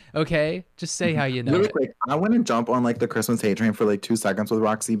 Okay? Just say how you know really it. Quick, I want to jump on like the Christmas hate train for like 2 seconds with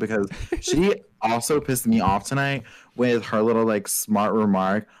Roxy because she also pissed me off tonight with her little like smart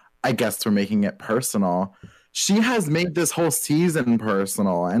remark. I guess we're making it personal. She has made this whole season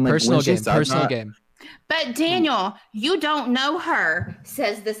personal. And like personal game. But Daniel, you don't know her,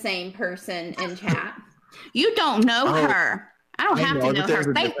 says the same person in chat. You don't know her. I don't have to know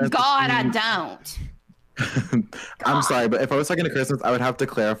her. Thank God I don't. I'm sorry, but if I was talking to Christmas, I would have to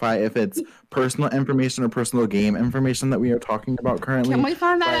clarify if it's personal information or personal game information that we are talking about currently. Can we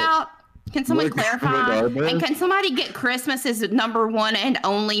find that out? Can someone clarify? And can somebody get Christmas's #1 and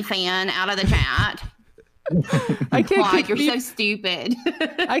only fan out of the chat? I can't. You're so stupid.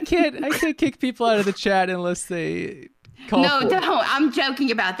 I can't kick people out of the chat unless they call. No, don't. I'm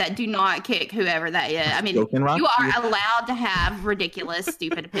joking about that. Do not kick whoever that is. I mean, you are allowed to have ridiculous,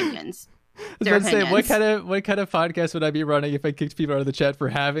 stupid opinions. I was gonna say, what kind of podcast would I be running if I kicked people out of the chat for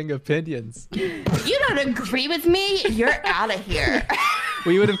having opinions? You don't agree with me? You're out of here.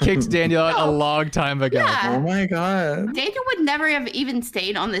 We would have kicked Daniel out a long time ago. Yeah. Oh my God. Daniel would never have even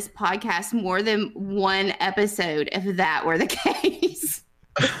stayed on this podcast more than one episode if that were the case.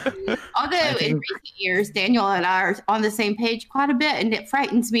 Although in recent years, Daniel and I are on the same page quite a bit, and it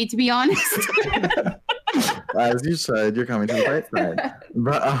frightens me, to be honest. As you should. You're coming to the right side.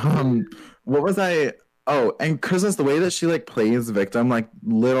 But what was I? Oh, and Christmas, the way that she like plays victim, like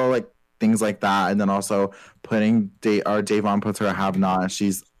little like things like that, and then also putting Davon puts her a have not.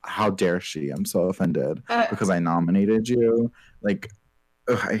 She's how dare she? I'm so offended because I nominated you. Like,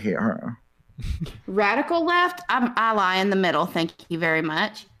 I hate her. Radical left. I lie in the middle. Thank you very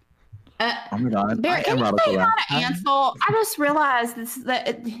much. Oh my God. Barrett, can you say hi to Ansel? I just realized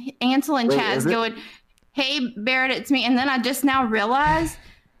that Ansel and Chaz going, "Hey Barrett, it's me," and then I just now realized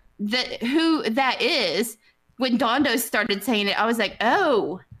that who that is. When Dondo started saying it, I was like,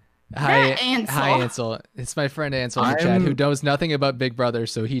 "Oh." Hi, Ansel. It's my friend Ansel in the chat who knows nothing about Big Brother,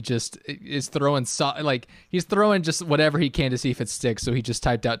 so he just is throwing he's throwing just whatever he can to see if it sticks. So he just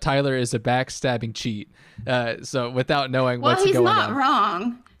typed out Tyler is a backstabbing cheat. So without knowing what's going on. Well, he's not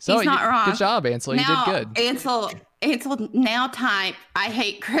wrong. So he's not wrong. Good job, Ansel. You did good. Ansel, now type I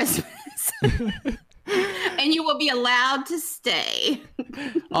hate Christmas. And you will be allowed to stay.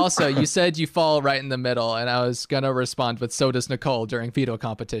 Also, you said you fall right in the middle, and I was going to respond with so does Nicole during veto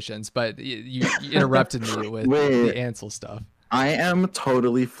competitions, but you interrupted me with the Ansel stuff. I am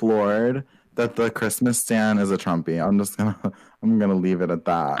totally floored that the Christmas stand is a Trumpy. I'm gonna leave it at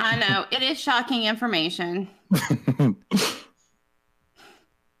that. I know. It is shocking information.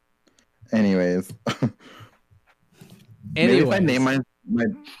 Anyways. Maybe if I name my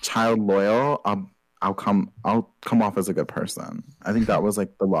child Loyal, I'll come off as a good person. I think that was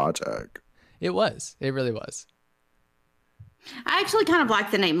like the logic. It was. It really was. I actually kind of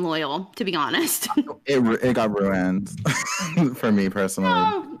like the name Loyal, to be honest. It got ruined for me personally.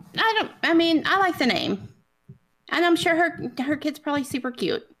 No, I like the name. And I'm sure her kid's probably super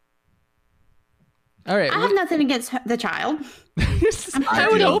cute. All right. I have nothing against the child. I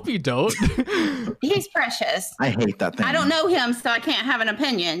would hope you don't. He's precious. I hate that thing. I don't know him, so I can't have an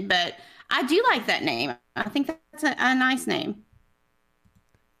opinion, but I do like that name. I think that's a nice name.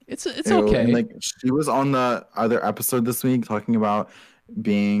 It's okay. And, like, she was on the other episode this week talking about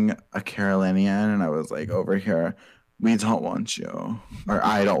being a Carolinian, and I was like, over here, we don't want you. Or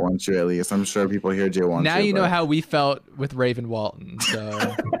I don't want you, at least. I'm sure people here do want you. Now you know how we felt with Raven Walton,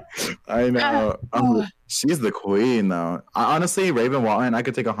 so... I know. She's the queen, though. Honestly, Raven Walton, I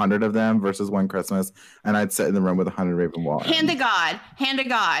could take 100 of them versus One Christmas, and I'd sit in the room with 100 Raven Walton. Hand to God. Hand to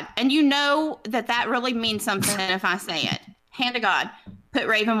God. And you know that really means something if I say it. Hand to God. Put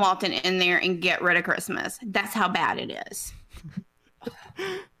Raven Walton in there and get rid of Christmas. That's how bad it is.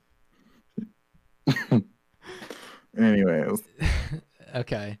 Anyways.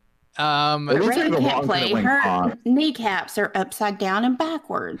 Okay. Raven can't play. Her kneecaps are upside down and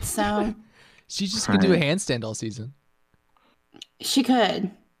backwards, so... She just could do a handstand all season. She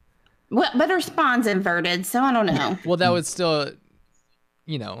could. Well, but her spine's inverted, so I don't know. Well, that would still,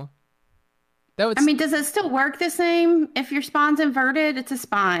 that would... I mean, does it still work the same if your spine's inverted? It's a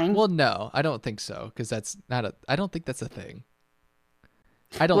spine. Well, no, I don't think so, because that's not a... I don't think that's a thing.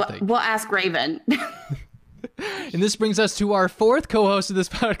 I don't think. We'll ask Raven. And this brings us to our fourth co-host of this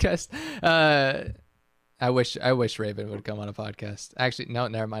podcast. I wish Raven would come on a podcast. Actually, no,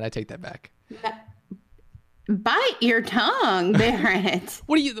 never mind. I take that back. Bite your tongue, Barrett.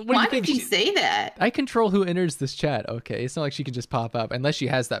 Why did you say that? I control who enters this chat. Okay, it's not like she can just pop up unless she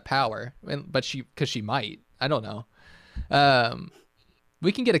has that power. But because she might. I don't know.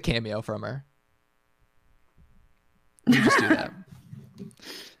 We can get a cameo from her. We can just do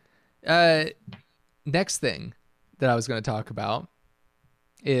that. Next thing that I was going to talk about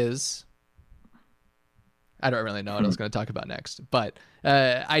is, I don't really know what I was going to talk about next, but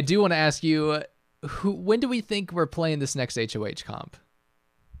I do want to ask you, when do we think we're playing this next HOH comp?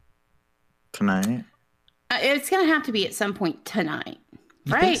 Tonight? It's going to have to be at some point tonight,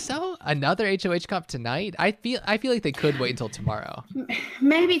 you right? Think so? Another HOH comp tonight? I feel like they could wait until tomorrow.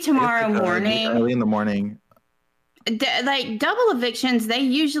 Maybe tomorrow morning. Early in the morning. Like double evictions, they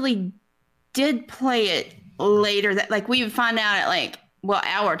usually did play it later. That like we would find out at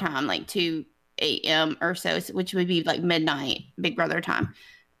our time, like 2 a.m. or so, which would be like midnight, Big Brother time,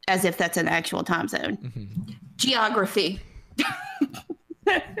 as if that's an actual time zone. Mm-hmm. Geography.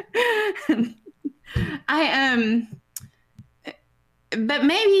 But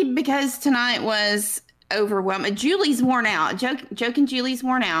maybe because tonight was overwhelming. Julie's worn out. Joke and Julie's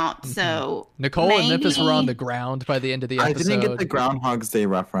worn out. So Nicole and Memphis were on the ground by the end of the episode. I didn't get the Groundhog's Day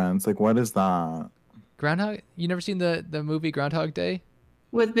reference. Like, what is that? Groundhog? You never seen the movie Groundhog Day?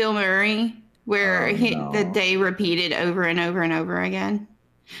 With Bill Murray, where the day repeated over and over and over again.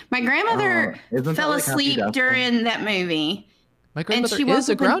 My grandmother fell asleep during that movie. My grandmother is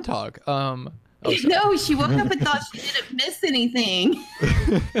a groundhog. No, she woke up and thought she didn't miss anything.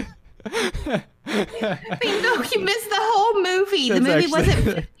 I mean, no, you missed the whole movie. The movie wasn't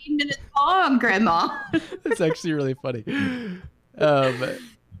 15 minutes long, Grandma. That's actually really funny.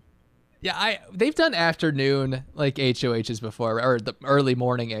 Yeah, they've done afternoon like HOHs before, or the early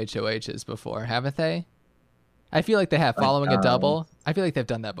morning HOHs before, haven't they? I feel like they have, following a double. I feel like they've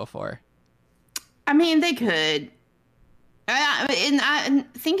done that before. I mean, they could.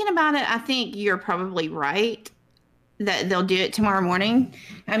 And thinking about it, I think you're probably right that they'll do it tomorrow morning.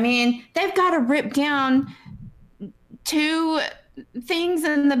 I mean, they've got to rip down 2 things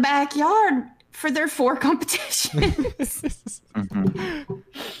in the backyard for their 4 competitions. Mm-hmm.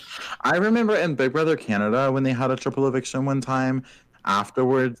 I remember in Big Brother Canada when they had a triple eviction one time.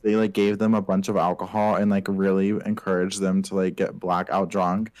 Afterwards, they like gave them a bunch of alcohol and like really encouraged them to like get blackout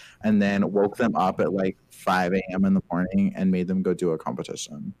drunk, and then woke them up at like 5 a.m. in the morning and made them go do a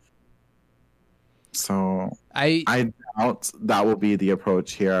competition. So I doubt that will be the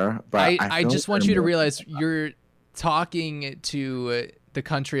approach here. But I just want you to realize you're talking to the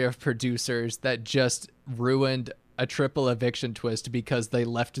country of producers that just ruined a triple eviction twist because they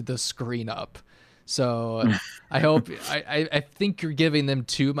left the screen up. So I hope I think you're giving them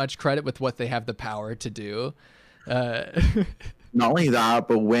too much credit with what they have the power to do. Not only that,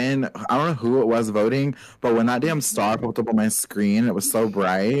 but when I don't know who it was voting, but when that damn star popped up on my screen, it was so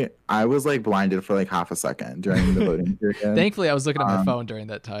bright. I was like blinded for like half a second during the voting period. Thankfully, I was looking at my phone during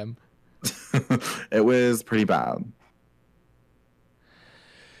that time. It was pretty bad.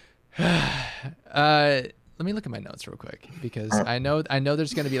 Let me look at my notes real quick because I know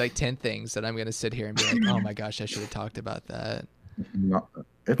there's going to be like 10 things that I'm going to sit here and be like, oh my gosh, I should have talked about that. No,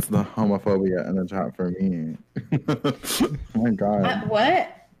 it's the homophobia in the chat for me. Oh my god. What?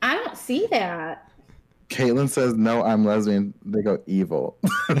 I don't see that. Caitlin says, "No, I'm lesbian." They go evil.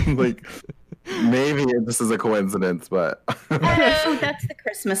 Like maybe this is a coincidence, but Oh, that's the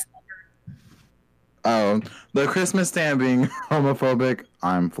Christmas. oh, the Christmas stand being homophobic.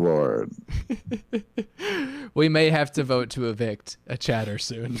 I'm floored. We may have to vote to evict a chatter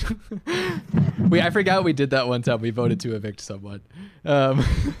soon. I forgot we did that one time. We voted to evict someone. I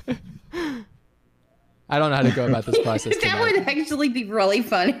don't know how to go about this process. That would actually be really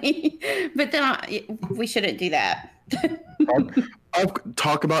funny, but then we shouldn't do that.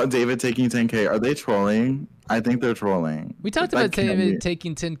 Talk about David taking 10K. Are they trolling? I think they're trolling. We talked about David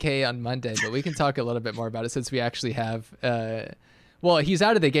taking 10K on Monday, but we can talk a little bit more about it since we actually have. Well, he's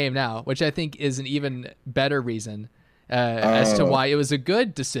out of the game now, which I think is an even better reason as to why it was a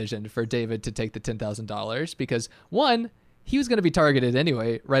good decision for David to take the $10,000 because one, he was going to be targeted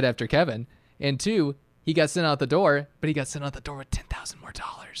anyway right after Kevin, and two, he got sent out the door, but he got sent out the door with $10,000 more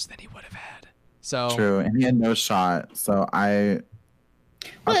than he would have had. So true, and he had no shot. So well,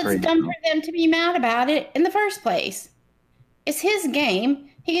 it's dumb for them to be mad about it in the first place. It's his game.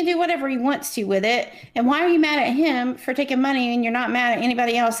 He can do whatever he wants to with it. And why are you mad at him for taking money and you're not mad at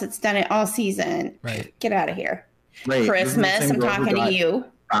anybody else that's done it all season? Right. Get out of here. Wait, Christmas, I'm talking to you.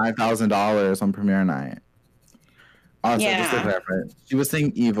 $5,000 on premiere night. Also, just to clarify, she was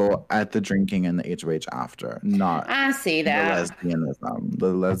saying evil at the drinking and the HOH after, not I see that.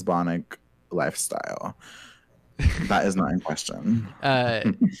 the lesbonic lifestyle. That is not in question.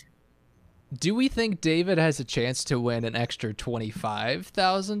 Do we think David has a chance to win an extra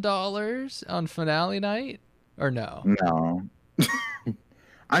 $25,000 on finale night, or no? No.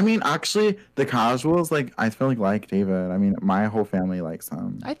 I mean, actually, the casuals, I feel like David. I mean, my whole family likes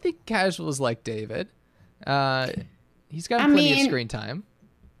him. I think casuals like David. He's got plenty of screen time.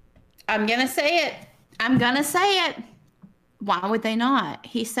 I'm gonna say it. Why would they not?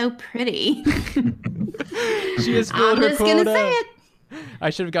 He's so pretty. She has filled her quota. I'm just gonna say it. I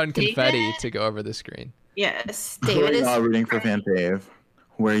should have gotten confetti to go over the screen. Yes, David is rooting for fan fave.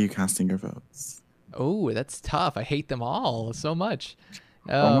 Where are you casting your votes? Oh, that's tough. I hate them all so much.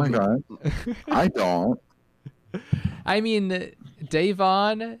 Oh my god, I don't. I mean,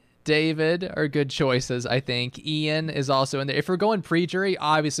 Davon, David are good choices. I think Ian is also in there. If we're going pre-jury,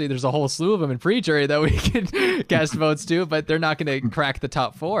 obviously there's a whole slew of them in pre-jury that we can cast votes to, but they're not going to crack the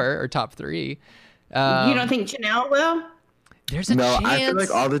top 4 or top 3. You don't think Janelle will? There's a chance. I feel like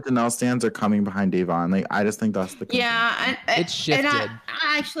all the Janelle stands are coming behind Davon. I just think that's the concern. Yeah, it's shifted. And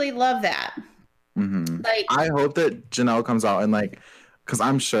I actually love that. Mm-hmm. I hope that Janelle comes out and because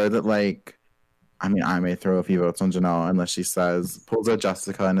I'm sure that I mean, I may throw a few votes on Janelle unless she pulls out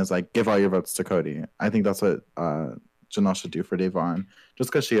Jessica and is like, give all your votes to Cody. I think that's what Janelle should do for Davon,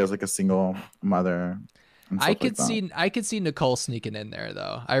 just because she is a single mother. I could see Nicole sneaking in there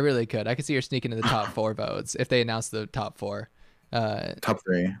though. I really could. I could see her sneaking in the top 4 votes if they announce the top 4. Top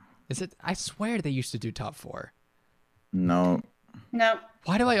 3. Is it? I swear they used to do top 4. No.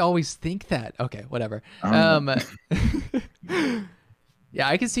 Why do I always think that? Okay, whatever. Yeah,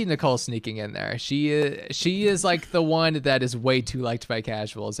 I can see Nicole sneaking in there. She is the one that is way too liked by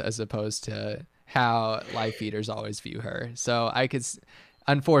casuals as opposed to how live feeders always view her. So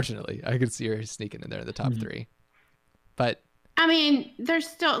unfortunately, I could see her sneaking in there in the top 3. But I mean, there's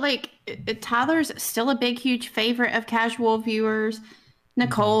still Tyler's still a big, huge favorite of casual viewers.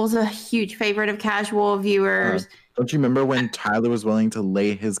 Nicole's a huge favorite of casual viewers. Don't you remember when Tyler was willing to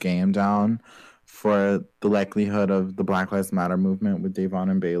lay his game down for the likelihood of the Black Lives Matter movement with Davon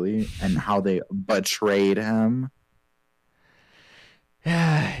and Bailey and how they betrayed him?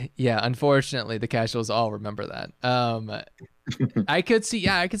 Yeah, unfortunately, the casuals all remember that. I could see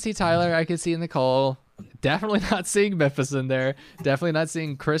Tyler. I could see Nicole. Definitely not seeing Memphis in there. Definitely not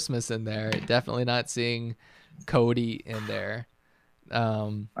seeing Christmas in there. Definitely not seeing Cody in there.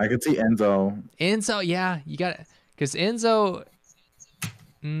 I could see Enzo. Enzo, yeah, you got it. Because Enzo,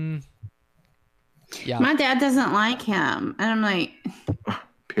 yeah. My dad doesn't like him. And I'm like...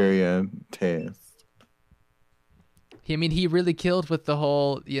 Period. Taste. I mean, he really killed with the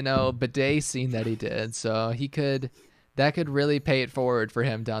whole, bidet scene that he did. So that could really pay it forward for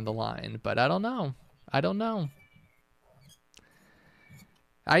him down the line. But I don't know.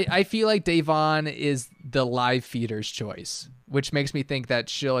 I feel like Davon is the live feeder's choice, which makes me think that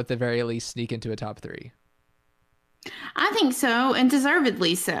she'll at the very least sneak into a top 3. I think so, and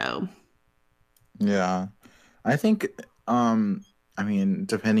deservedly so. Yeah. I think, I mean,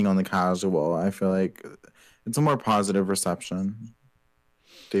 depending on the casual, I feel like it's a more positive reception.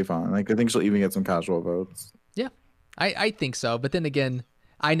 Davon. I think she'll even get some casual votes. Yeah. I think so. But then again,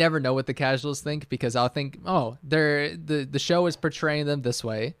 I never know what the casuals think, because I'll think, oh, the show is portraying them this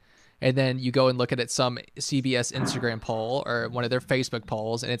way. And then you go and look at some CBS Instagram poll or one of their Facebook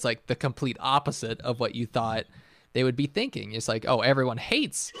polls, and it's like the complete opposite of what you thought they would be thinking. It's like, oh, everyone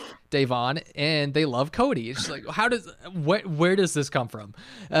hates Da'Vonne and they love Cody. It's just like, where does this come from?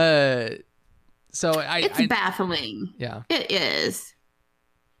 It's baffling. Yeah, it is.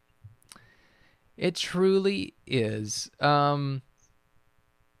 It truly is. What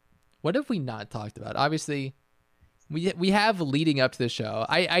have we not talked about? Obviously, we have leading up to the show.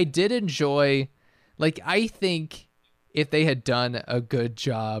 I did enjoy, I think if they had done a good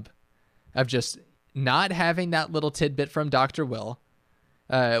job of just not having that little tidbit from Dr. Will,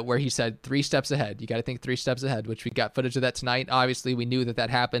 where he said 3 steps ahead. You got to think 3 steps ahead, which we got footage of that tonight. Obviously, we knew that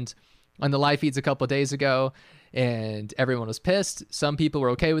happened on the live feeds a couple of days ago, and everyone was pissed. Some people were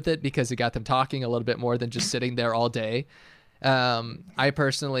okay with it because it got them talking a little bit more than just sitting there all day. I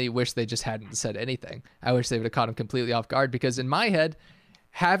personally wish they just hadn't said anything. I wish they would have caught him completely off guard, because in my head,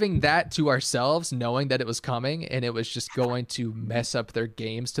 having that to ourselves, knowing that it was coming and it was just going to mess up their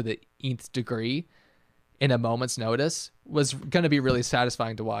games to the nth degree in a moment's notice, was going to be really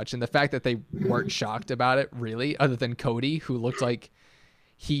satisfying to watch. And the fact that they weren't shocked about it, really, other than Cody, who looked like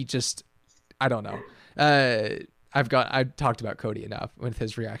he just, I don't know. I've talked about Cody enough with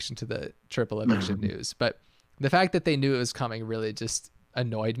his reaction to the triple eviction news, but the fact that they knew it was coming really just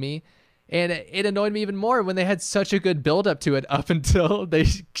annoyed me. And it annoyed me even more when they had such a good build up to it, up until they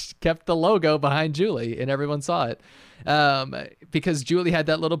kept the logo behind Julie and everyone saw it. Because Julie had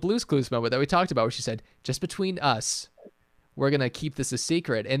that little Blue's Clues moment that we talked about, where she said, just between us, we're going to keep this a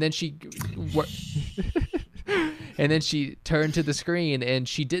secret. And then she turned to the screen and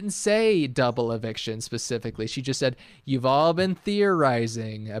she didn't say double eviction specifically. She just said, you've all been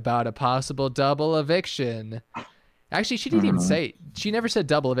theorizing about a possible double eviction. Actually, she didn't even say, she never said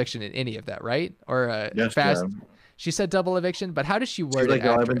double eviction in any of that, right? Or yes, fast. yeah. She said double eviction, but how does she word it after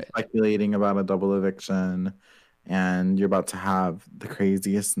after I've been it? speculating about a double eviction, and you're about to have the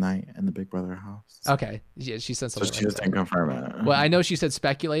craziest night in the Big Brother house. Okay. Yeah, she said something. So she just didn't confirm it. Well, I know she said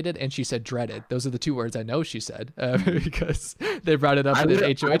speculated and she said dreaded. Those are the 2 words I know she said, because they brought it up in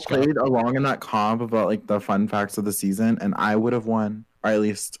an HOH I played along in that comp about the fun facts of the season, and I would have won, or at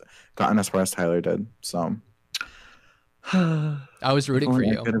least gotten as far as Tyler did. So I was rooting for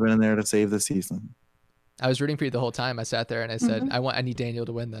you. I could have been in there to save the season. I was rooting for you the whole time. I sat there and I said, I need Daniel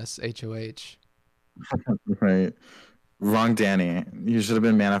to win this HOH. Right. Wrong Danny. You should have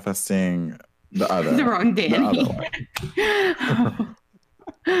been manifesting the other. The wrong Danny.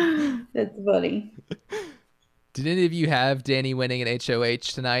 That's funny. Did any of you have Danny winning an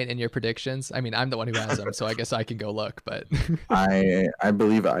HOH tonight in your predictions? I mean, I'm the one who has them, so I guess I can go look, but I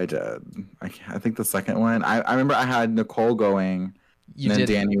believe I did. I think the second one. I remember I had Nicole going, and then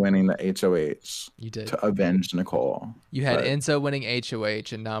Danny winning the HOH. You did. To avenge Nicole. You had Enzo winning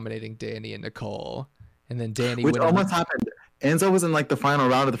HOH and nominating Danny and Nicole, and then Danny which winning. Almost happened. Enzo was in the final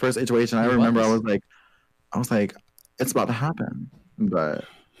round of the first HOH, and I remember I was like, it's about to happen. But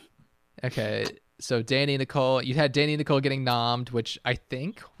okay. So Danny and Nicole, you had Danny and Nicole getting nommed, which I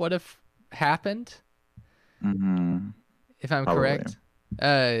think would have happened, if I'm correct.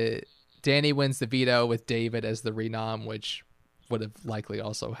 Danny wins the veto with David as the renom, which would have likely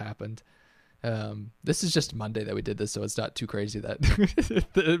also happened. This is just Monday that we did this, so it's not too crazy that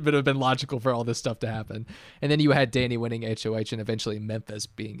it would have been logical for all this stuff to happen. And then you had Danny winning HOH and eventually Memphis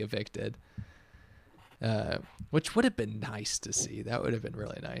being evicted, which would have been nice to see. That would have been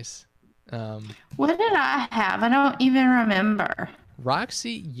really nice. What did I have? I don't even remember.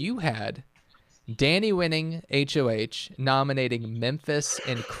 Roxy, you had Danny winning HOH, nominating Memphis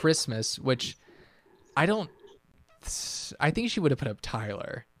and Christmas, which I think she would have put up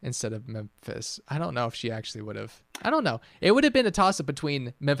Tyler instead of Memphis. I don't know if she actually would have. I don't know. It would have been a toss-up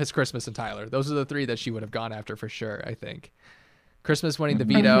between Memphis, Christmas, and Tyler. Those are the 3 that she would have gone after for sure, I think. Christmas winning the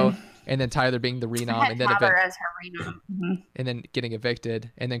veto, and then Tyler being the renom, and then Tyler as her renom. and then getting evicted,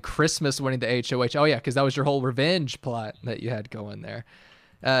 and then Christmas winning the HOH. Oh yeah, because that was your whole revenge plot that you had going there.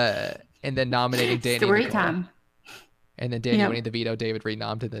 And then nominating Danny. Story and Nicole. time. And then Danny winning the veto, David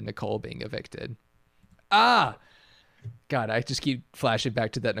renommed, and then Nicole being evicted. God, I just keep flashing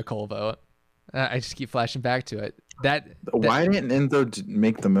back to that Nicole vote. I just keep flashing back to it. Why didn't Enzo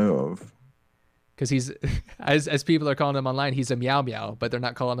make the move? Because he's, as people are calling him online, he's a meow meow, but they're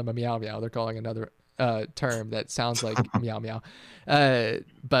not calling him a meow meow. They're calling another term that sounds like meow meow.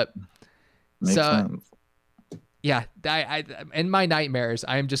 But Makes sense. Yeah, I in my nightmares,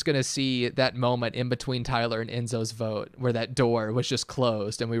 I'm just gonna see that moment in between Tyler and Enzo's vote where that door was just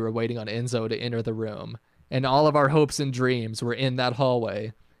closed and we were waiting on Enzo to enter the room, and all of our hopes and dreams were in that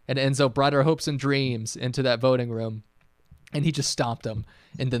hallway. And Enzo brought our hopes and dreams into that voting room, and he just stomped them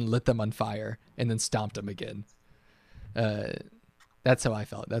and then lit them on fire and then stomped them again. That's how I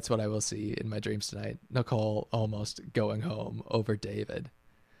felt. That's what I will see in my dreams tonight. Nicole almost going home over David.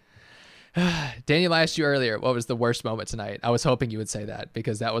 Daniel asked you earlier, what was the worst moment tonight? I was hoping you would say that,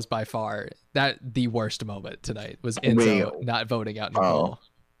 because that was by far the worst moment tonight was Enzo not voting out Nicole.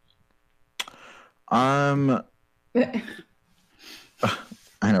 I know.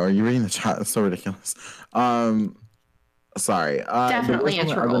 Are you reading the chat? It's so ridiculous. Sorry. Definitely a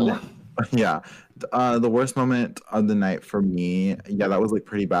troll. Yeah. The worst moment of the night for me, yeah, that was like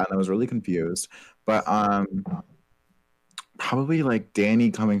pretty bad. And I was really confused. But probably like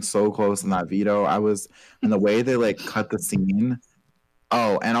Danny coming so close in that veto. And the way they like cut the scene.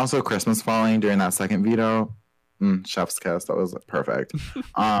 Oh, and also Christmas falling during that second veto. Chef's kiss. That was perfect.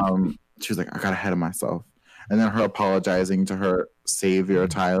 She was like, I got ahead of myself. And then her apologizing to her savior,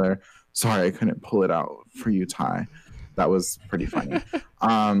 Tyler. Sorry, I couldn't pull it out for you, Ty. That was pretty funny.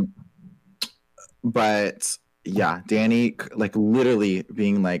 But yeah, Danny like literally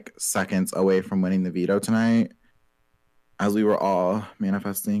being like seconds away from winning the veto tonight, as we were all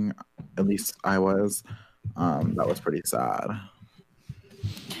manifesting, at least I was. That was pretty sad.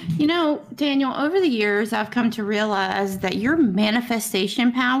 You know, Daniel, over the years, I've come to realize that your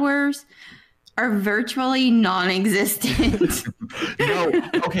manifestation powers are virtually non-existent. No,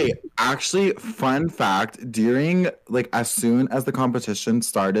 okay. Actually, fun fact, during like as soon as the competition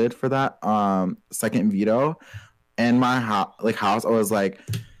started for that second veto, in my house, I was like,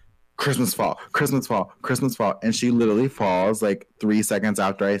 Christmas fall, Christmas fall, Christmas fall. And she literally falls like 3 seconds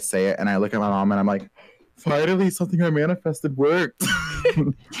after I say it. And I look at my mom and I'm like, finally something I manifested worked.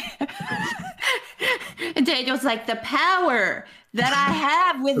 And Daniel's like, the power that I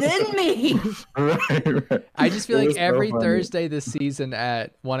have within me. Right. I just feel like every Thursday this season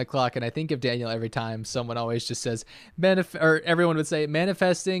at 1:00, and I think of Daniel every time, someone always just says, or everyone would say,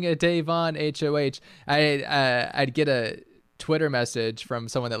 manifesting a Davon HOH. I'd get a Twitter message from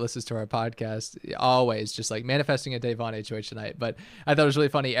someone that listens to our podcast, always just like, manifesting a Davon HOH tonight. But I thought it was really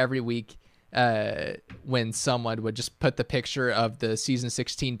funny every week when someone would just put the picture of the season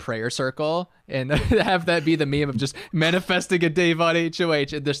 16 prayer circle and have that be the meme of just manifesting a Davon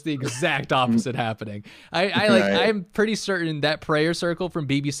HOH, and just the exact opposite happening. I'm pretty certain that prayer circle from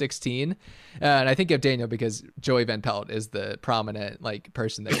BB16, and I think of Daniel because Joey Van Pelt is the prominent like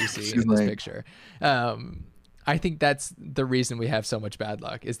person that you see in this picture. I think that's the reason we have so much bad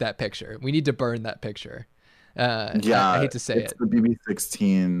luck, is that picture. We need to burn that picture. I hate to say it's the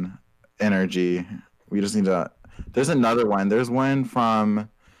BB16 energy. We just need to. There's another one. There's one from.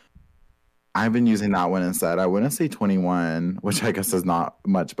 I've been using that one instead. I wouldn't say 21, which I guess is not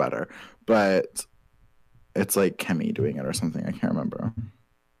much better, but it's like Kemi doing it or something. I can't remember.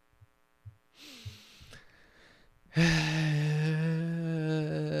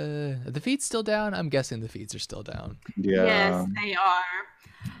 Are the feeds still down? I'm guessing the feeds are still down. Yeah. Yes, they are.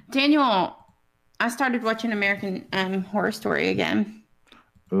 Daniel, I started watching American Horror Story again.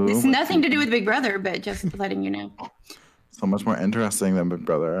 Ooh, It's nothing to do with Big Brother, but just letting you know. So much more interesting than Big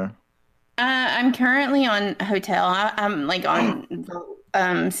Brother. I'm currently on Hotel. I'm like on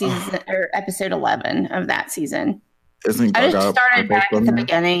season or episode 11 of that season. Isn't I just started back at the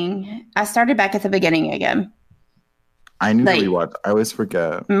beginning. I started back at the beginning again. I need to rewatch. I always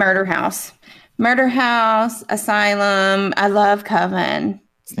forget. Murder House, Asylum. I love Coven.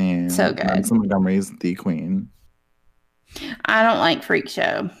 Same. So good. Manson Montgomery's the queen. I don't like Freak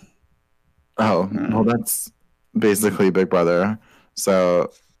Show. Oh, well, that's basically Big Brother.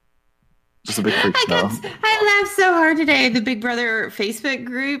 So, just a big Freak Show. I laughed so hard today at the Big Brother Facebook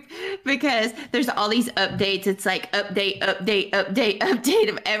group because there's all these updates. It's like update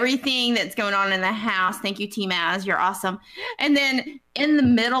of everything that's going on in the house. Thank you, Team Az. You're awesome. And then in the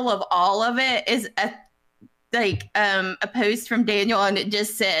middle of all of it is a post from Daniel, and it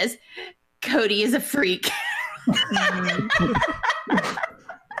just says, Cody is a freak.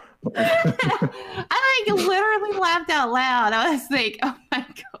 I literally laughed out loud. I was like, oh my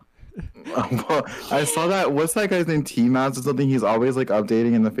god. Well, I saw that. What's that guy's name? T-Mouse or something? He's always like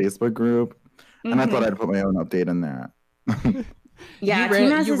updating in the Facebook group, and I thought I'd put my own update in that. Yeah,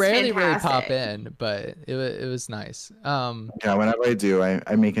 you rarely really pop in, but it was nice. Yeah, whenever I do,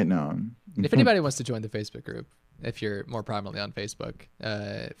 I make it known. If anybody wants to join the Facebook group, if you're more prominently on Facebook,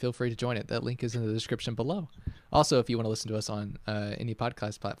 feel free to join it. That link is in the description below. Also, if you want to listen to us on any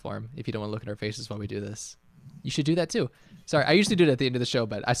podcast platform, if you don't want to look at our faces while we do this, you should do that too. Sorry, I usually do it at the end of the show,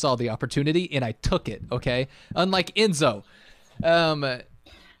 but I saw the opportunity and I took it, okay? Unlike Enzo.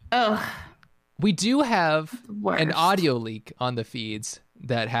 We do have Worst. an audio leak on the feeds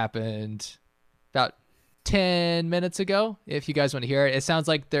that happened about 10 minutes ago. If you guys want to hear it, it sounds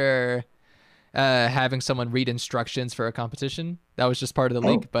like they're having someone read instructions for a competition. That was just part of the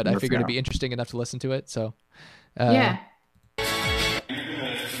leak, but I figured it'd be interesting enough to listen to it. So, yeah. You're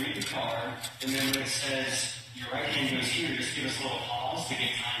gonna read the card, and then when it says your right hand goes here, just give us a little pause to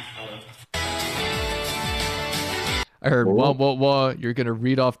get time for the. I heard wah wah wah. You're gonna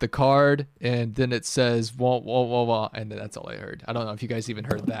read off the card, and then it says wah wah wah wah, and that's all I heard. I don't know if you guys even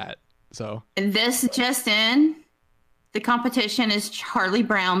heard that. So This just in, the competition is Charlie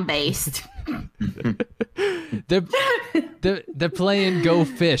Brown based. they're playing Go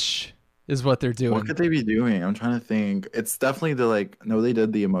Fish is what they're doing. What could they be doing? I'm trying to think. It's definitely they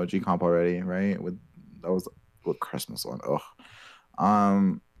did the emoji comp already, right? That was what Christmas one. Oh.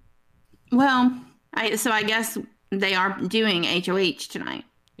 Well, I guess they are doing HOH tonight.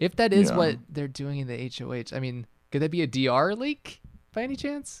 If that is what they're doing in the HOH, I mean, could that be a DR leak by any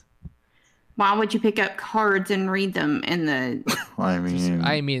chance? Why would you pick up cards and read them in the... I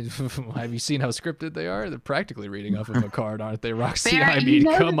mean, have you seen how scripted they are? They're practically reading off of a card, aren't they, Roxy? Barry, I mean,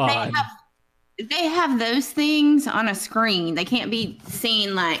 come they on. They have those things on a screen. They can't be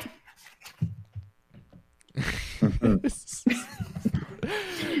seen like...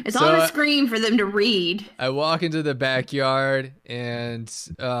 It's on the screen for them to read. I walk into the backyard, and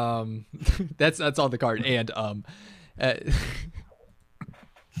that's on the card. And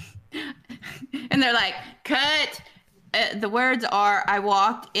and they're like, cut. The words are, I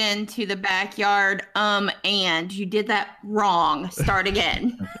walked into the backyard, and you did that wrong. Start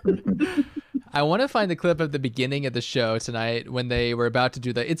again. I want to find the clip of the beginning of the show tonight when they were about to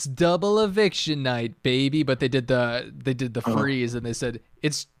do it's double eviction night, baby, but they did the freeze and they said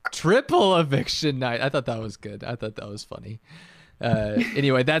it's triple eviction night. I thought that was good. I thought that was funny.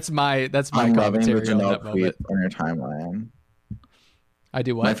 Anyway, that's my commentary on that moment. On your timeline. I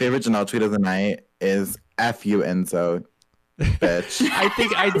do what? My favorite Janelle tweet of the night is "F you, Enzo, bitch." I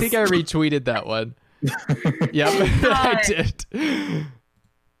think I retweeted that one. Yep, I did.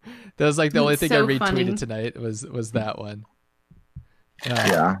 That was like the only thing I retweeted tonight was that one.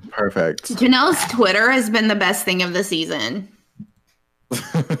 Yeah, perfect. Janelle's Twitter has been the best thing of the season.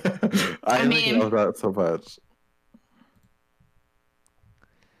 I love that so much.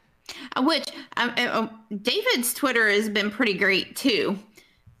 Which David's Twitter has been pretty great too.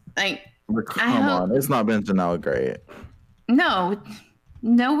 Like, come on, it's not been Janelle great. No,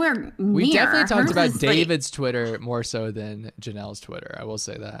 nowhere near. We definitely talked Hers about is David's Twitter more so than Janelle's Twitter. I will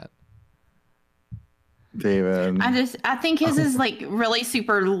say that. David, I think his is like really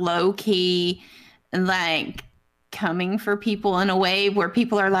super low key, and like coming for people in a way where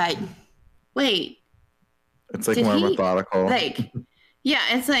people are like, wait. It's like more methodical. Like, yeah,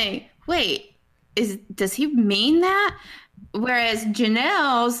 it's like, wait, does he mean that? Whereas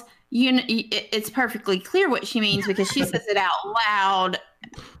Janelle's, it's perfectly clear what she means because she says it out loud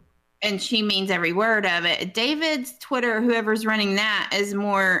and she means every word of it. David's Twitter, whoever's running that, is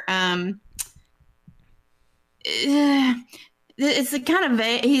more it's a kind of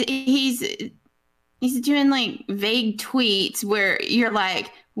vague. He's doing like vague tweets where you're like,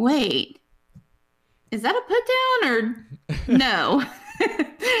 wait, is that a put down or no?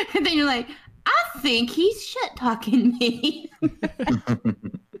 And then you're like, I think he's shit talking me.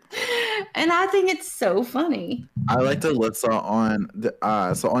 And I think it's so funny. I liked Alyssa on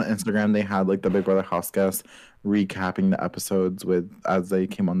on Instagram. They had like the Big Brother house guests recapping the episodes as they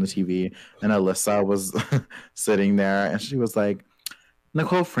came on the TV, and Alyssa was sitting there, and she was like,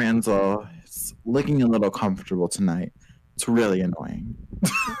 "Nicole Franzel is looking a little comfortable tonight. It's really annoying."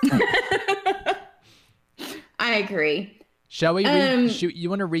 I agree. Shall we read? You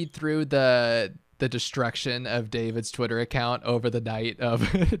want to read through the destruction of David's Twitter account over the night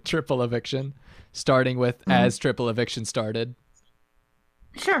of triple eviction, starting with as triple eviction started?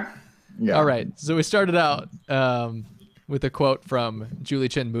 Sure. Yeah. All right. So we started out with a quote from Julie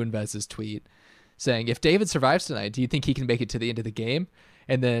Chen Moonvez's tweet saying, "If David survives tonight, do you think he can make it to the end of the game?"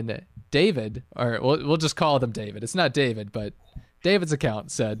 And then David, or we'll just call them David. It's not David, but David's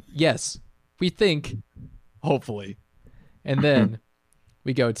account said, "Yes, we think, hopefully." And then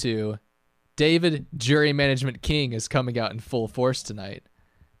we go to David, Jury Management King, is coming out in full force tonight.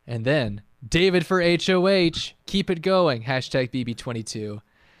 And then David for HOH, keep it going, hashtag BB22.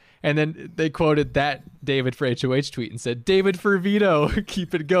 And then they quoted that David for HOH tweet and said, David for veto,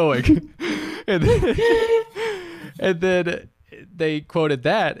 keep it going. and then they quoted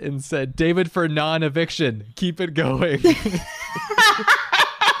that and said, David for non-eviction, keep it going.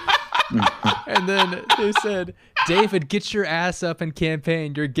 And then they said, David, get your ass up and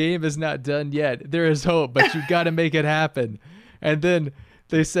campaign. Your game is not done yet. There is hope, but you got to make it happen. And then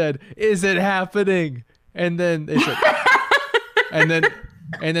they said, is it happening? And then they said, and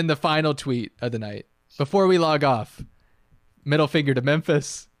then the final tweet of the night before we log off, middle finger to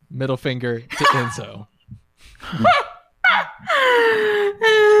Memphis, middle finger to Enzo.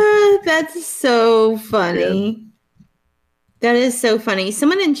 That's so funny. That is so funny.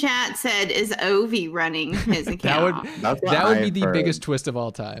 Someone in chat said, "Is Ovi running his account?" that would be the biggest twist of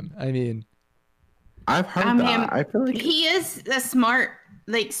all time. I mean, I've heard that. I feel like he is a smart,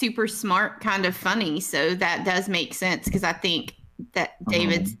 like super smart kind of funny. So that does make sense because I think that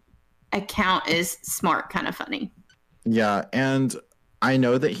David's account is smart kind of funny. Yeah, and I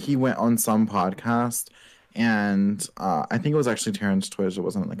know that he went on some podcast. And I think it was actually Terrence Twitch. It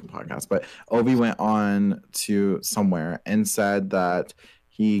wasn't like a podcast, but Ovi went on to somewhere and said that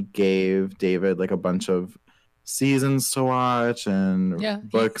he gave David like a bunch of seasons to watch and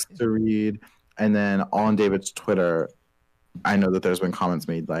books to read. And then on David's Twitter, I know that there's been comments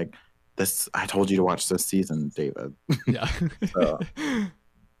made like, "This, I told you to watch this season, David." Yeah. So.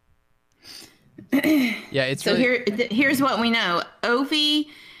 Yeah, it's so really... here's what we know. Ovi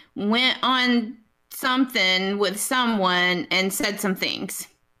went on something with someone and said some things.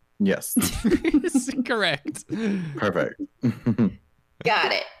 Yes. Correct. Perfect.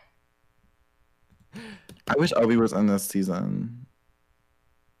 Got it. I wish Obi was in this season.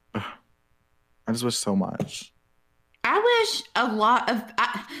 Ugh. I just wish so much. I wish a lot of...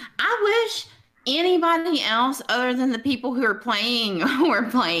 I wish anybody else other than the people who are playing were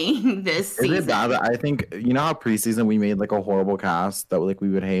playing this season. Is it bad that I think, you know how preseason we made like a horrible cast that like we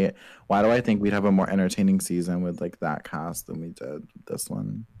would hate? Why do I think we'd have a more entertaining season with like that cast than we did this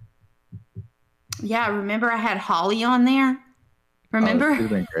one? Yeah, remember I had Holly on there? Remember? Oh, she's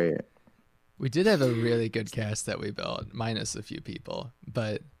been great. We did have a really good cast that we built, minus a few people,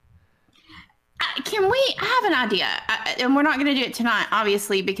 but... Can we have an idea? And we're not going to do it tonight,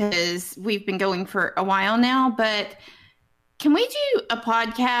 obviously, because we've been going for a while now. But can we do a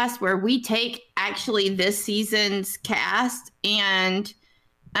podcast where we take actually this season's cast and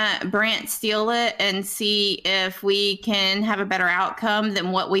Brant steal it and see if we can have a better outcome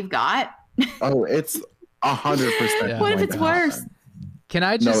than what we've got? Oh, it's 100%. What if it's worse? Can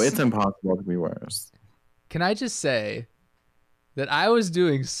I just... No, it's impossible to be worse. Can I just say that I was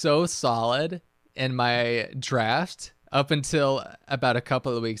doing so solid in my draft up until about a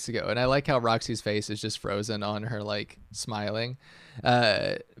couple of weeks ago, and I like how Roxy's face is just frozen on her, like smiling.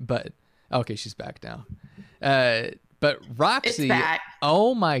 But okay, she's back now. But Roxy,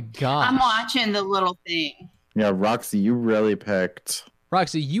 oh my gosh, I'm watching the little thing. Yeah, Roxy, you really picked.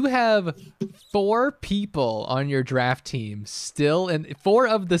 Roxy, you have 4 people on your draft team still, and 4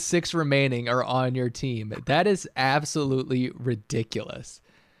 of the 6 remaining are on your team. That is absolutely ridiculous.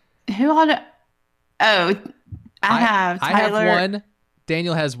 Who ought to... Oh, I have Tyler. I have 1.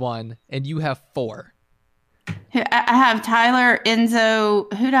 Daniel has 1, and you have 4. I have Tyler,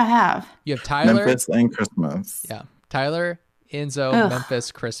 Enzo. Who do I have? You have Tyler, Memphis, and Christmas. Yeah, Tyler, Enzo, Ugh.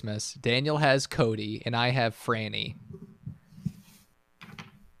 Memphis, Christmas. Daniel has Cody, and I have Franny.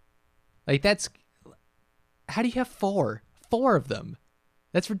 Like that's... How do you have 4? 4 of them.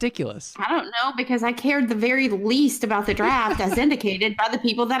 That's ridiculous. I don't know, because I cared the very least about the draft as indicated by the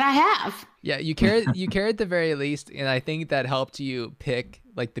people that I have. Yeah, you cared the very least, and I think that helped you pick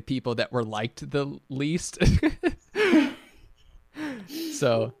like the people that were liked the least.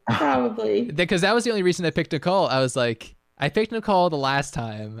 So probably because that was the only reason I picked Nicole. I was like, I picked Nicole the last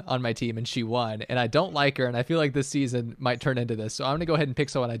time on my team and she won, and I don't like her, and I feel like this season might turn into this. So I'm gonna go ahead and pick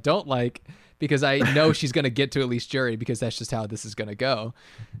someone I don't like because I know she's gonna get to at least jury, because that's just how this is gonna go.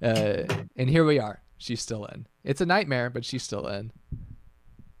 And here we are. She's still in. It's a nightmare, but she's still in.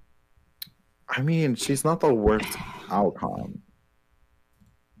 I mean, she's not the worst outcome.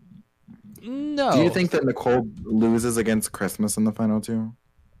 No. Do you think that Nicole loses against Christmas in the final 2?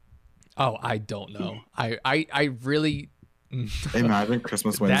 Oh, I don't know. I really... Imagine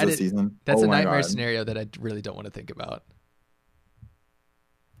Christmas wins this season. That's a nightmare scenario that I really don't want to think about.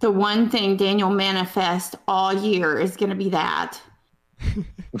 The one thing Daniel manifests all year is going to be that.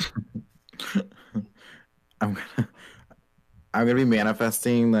 I'm gonna be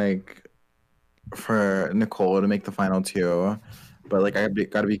manifesting like for Nicole to make the final 2, but like I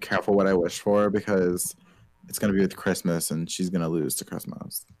gotta be careful what I wish for, because it's gonna be with Christmas and she's gonna lose to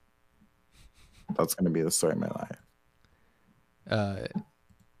Christmas. That's gonna be the story of my life.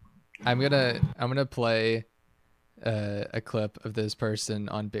 I'm gonna play a clip of this person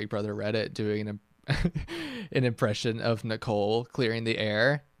on Big Brother Reddit doing an impression of Nicole clearing the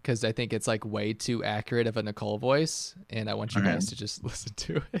air, because I think it's like way too accurate of a Nicole voice, and I want you Okay. guys to just listen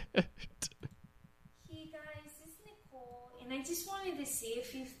to it. Hey guys, it's Nicole, and I just wanted to say a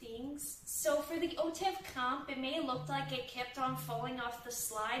few things. So for the OTEV comp, it may have looked like it kept on falling off the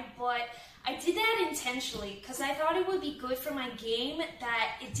slide, but I did that intentionally because I thought it would be good for my game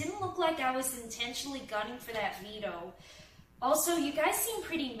that it didn't look like I was intentionally gunning for that veto. Also, you guys seem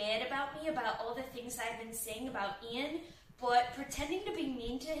pretty mad about me about all the things I've been saying about Ian, but pretending to be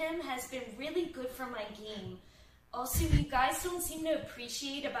mean to him has been really good for my game. Also, you guys don't seem to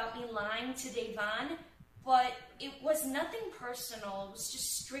appreciate about me lying to Devon, but it was nothing personal. It was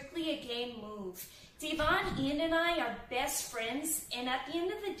just strictly a game move. Devon, Ian, and I are best friends, and at the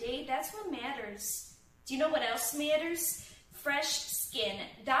end of the day, that's what matters. Do you know what else matters? Fresh skin.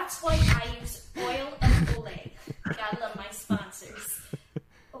 That's why I use oil of Olay. Gotta love my sponsors.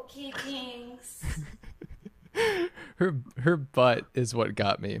 Okay, thanks. Her butt is what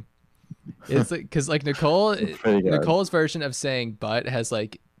got me. It's like because like Pretty good. Nicole's version of saying butt has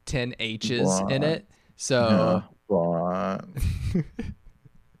like 10 H's in it. So Yeah, but...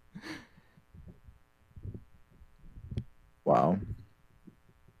 Wow.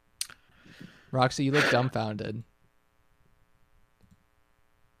 Roxy, you look dumbfounded.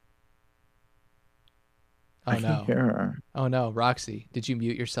 Oh I no. can't hear her. Oh no, Roxy, did you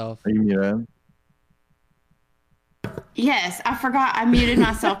mute yourself? Are you muted? Yes, I forgot I muted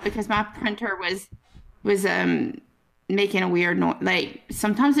myself because my printer was making a weird noise. Like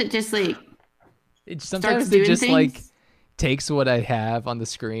sometimes it just like Sometimes doing it just things. like takes what I have on the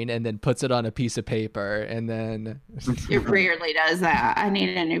screen and then puts it on a piece of paper and then it rarely does that. I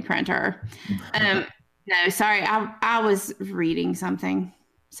need a new printer. No, sorry, I was reading something.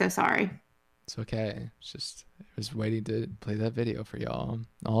 So sorry. it's okay. It's just I was waiting to play that video for y'all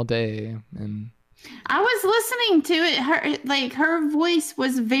all day and I was listening to it. Her voice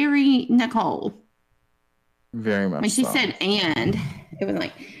was very Nicole. Very much When she so. said "and," it was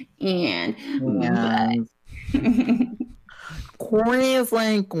like "and." And Corey is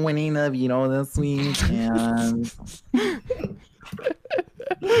like winning a veto this week, and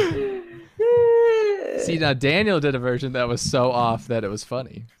see now Daniel did a version that was so off that it was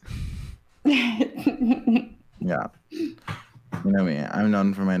funny. yeah, you know me. I'm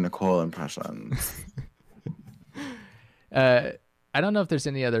known for my Nicole impressions. I don't know if there's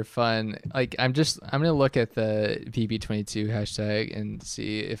any other fun. Like I'm gonna look at the PB22 hashtag and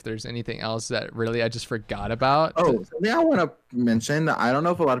see if there's anything else that really I just forgot about. Oh, something I want to mention that I don't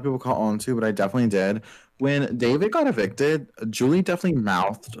know if a lot of people caught on to, but I definitely did. When David got evicted, Julie definitely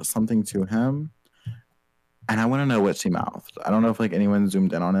mouthed something to him, and I want to know what she mouthed. I don't know if like anyone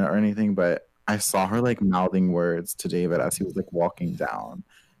zoomed in on it or anything, but I saw her like mouthing words to David as he was like walking down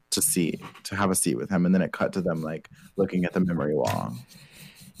to have a seat with him, and then it cut to them like looking at the memory wall.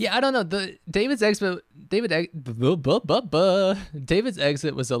 Yeah, I don't know. David's exit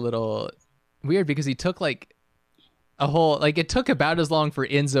was a little weird because he took like a whole like it took about as long for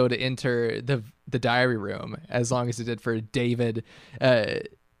Enzo to enter the diary room as long as it did for David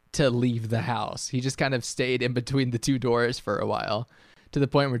to leave the house. He just kind of stayed in between the two doors for a while to the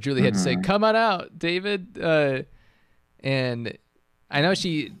point where Julie had to say, "Come on out, David." And I know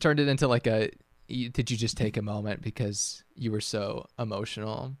she turned it into like did you just take a moment because you were so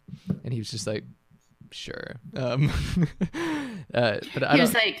emotional? And he was just like, sure. But He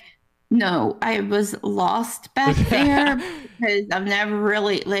was like, "No, I was lost back there because I've never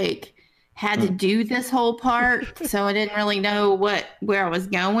really like had to do this whole part, so I didn't really know where I was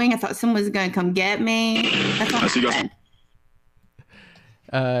going. I thought someone was going to come get me." That's what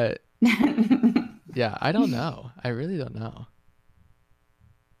happened. Yeah, I don't know. I really don't know.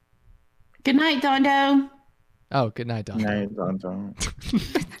 Good night, Dondo. Oh, good night, Don. Night, Don.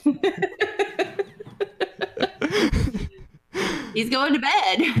 He's going to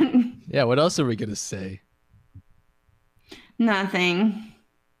bed. Yeah, what else are we gonna say? Nothing.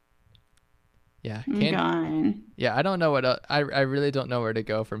 Yeah, I'm gone. Yeah, I don't know what I really don't know where to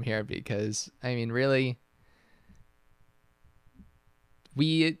go from here because I mean, really,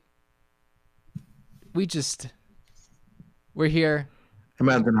 we're here.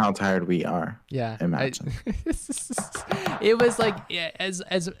 Imagine how tired we are. Yeah, Imagine. It was like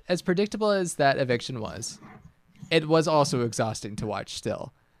as predictable as that eviction was. It was also exhausting to watch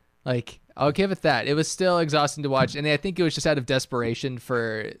still. Like, I'll give it that. It was still exhausting to watch. And I think it was just out of desperation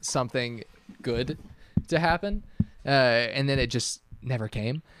for something good to happen. And then it just never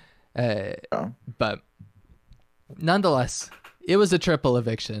came. But nonetheless, it was a triple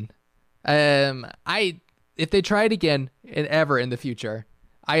eviction. If they try it again and ever in the future,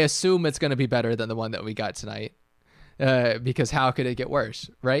 I assume it's going to be better than the one that we got tonight. because how could it get worse,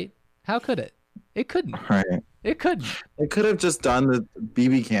 right? How could it? It couldn't. Right. It couldn't. It could have just done the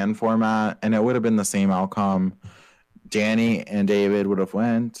BB Can format, and it would have been the same outcome. Danny and David would have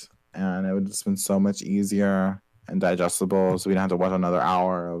went, and it would have just been so much easier and digestible, so we didn't have to watch another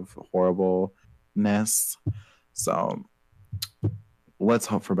hour of horribleness. So let's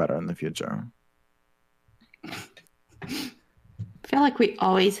hope for better in the future. I feel like we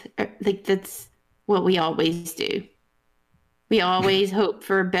always, like, that's what we always do. We always hope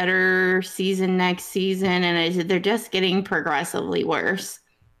for a better season next season, and they're just getting progressively worse.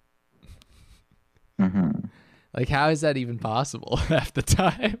 Mm-hmm. Like, how is that even possible half the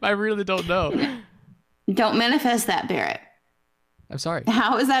time? I really don't know. Don't manifest that, Barrett. I'm sorry.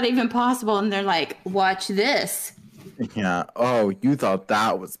 How is that even possible? And they're like, watch this. Yeah. Oh, you thought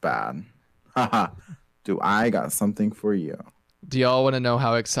that was bad. Haha. Do I got something for you? Do y'all want to know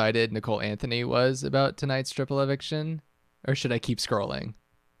how excited Nicole Anthony was about tonight's triple eviction? Or should I keep scrolling?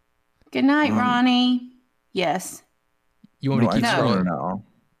 Good night, Ronnie. Yes. You want me to keep scrolling? No.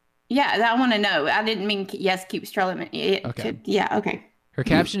 Yeah, I want to know. I didn't mean yes, keep scrolling. Okay. Yeah, okay. Her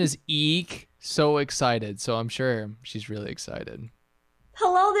caption is eek, so excited. So I'm sure she's really excited.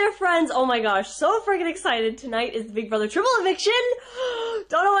 Hello there, friends. Oh my gosh, so freaking excited. Tonight is the Big Brother triple eviction.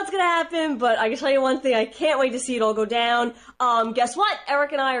 Don't know what's gonna happen, but I can tell you one thing. I can't wait to see it all go down. Guess what?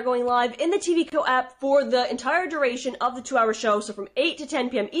 Eric and I are going live in the TVCO app for the entire duration of the 2-hour show. So from 8 to 10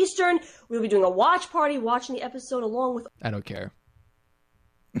 p.m. Eastern, we'll be doing a watch party, watching the episode along with... I don't care.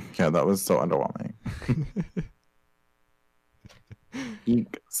 Yeah, that was so underwhelming.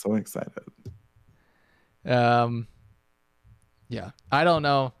 Eek, so excited. Yeah, I don't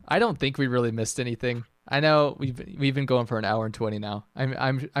know. I don't think we really missed anything. I know we've been going for an hour and 20 now.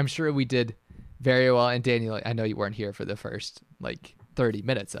 I'm sure we did very well. And Daniel, I know you weren't here for the first like 30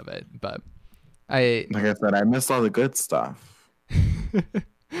 minutes of it, but like I said, I missed all the good stuff.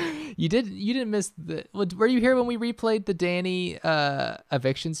 You didn't miss the. Were you here when we replayed the Danny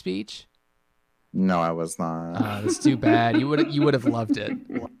eviction speech? No, I was not. Oh, that's too bad. You would have loved it.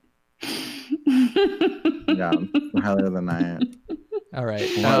 Yeah, highlight of the night. All right.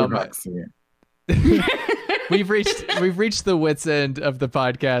 We've reached the wit's end of the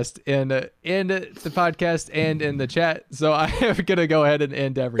podcast in the podcast and in the chat. So I am gonna go ahead and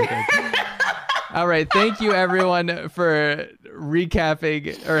end everything. All right. Thank you everyone for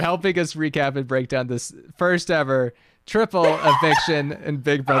recapping or helping us recap and break down this first ever triple eviction in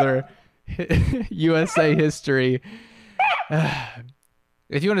Big Brother USA history.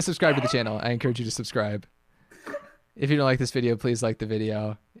 If you want to subscribe to the channel, I encourage you to subscribe. If you don't like this video, please like the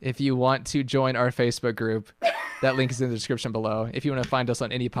video. If you want to join our Facebook group, that link is in the description below. If you want to find us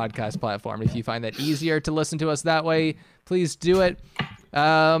on any podcast platform, if you find that easier to listen to us that way, please do it.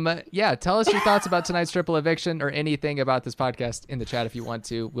 Yeah, tell us your thoughts about tonight's triple eviction or anything about this podcast in the chat if you want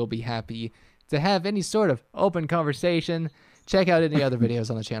to. We'll be happy to have any sort of open conversation. Check out any other videos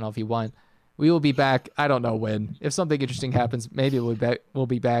on the channel if you want. We will be back. I don't know when. If something interesting happens, maybe we'll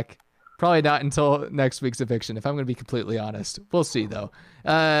be back. Probably not until next week's eviction, if I'm going to be completely honest. We'll see, though.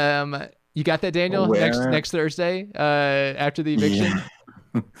 You got that, Daniel? Next Thursday after the eviction?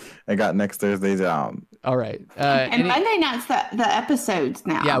 Yeah. I got next Thursday down. All right. And Monday night's the episodes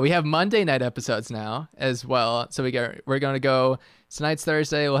now. Yeah, we have Monday night episodes now as well. So we're going to go tonight's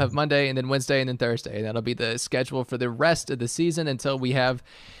Thursday. We'll have Monday and then Wednesday and then Thursday. That'll be the schedule for the rest of the season until we have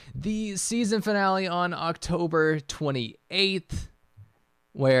the season finale on October 28th.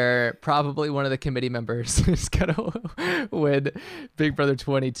 Where probably one of the committee members is going to win Big Brother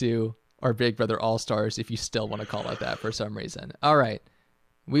 22 or Big Brother All-Stars, if you still want to call it that for some reason. All right.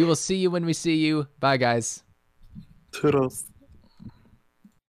 We will see you when we see you. Bye, guys. Toodles.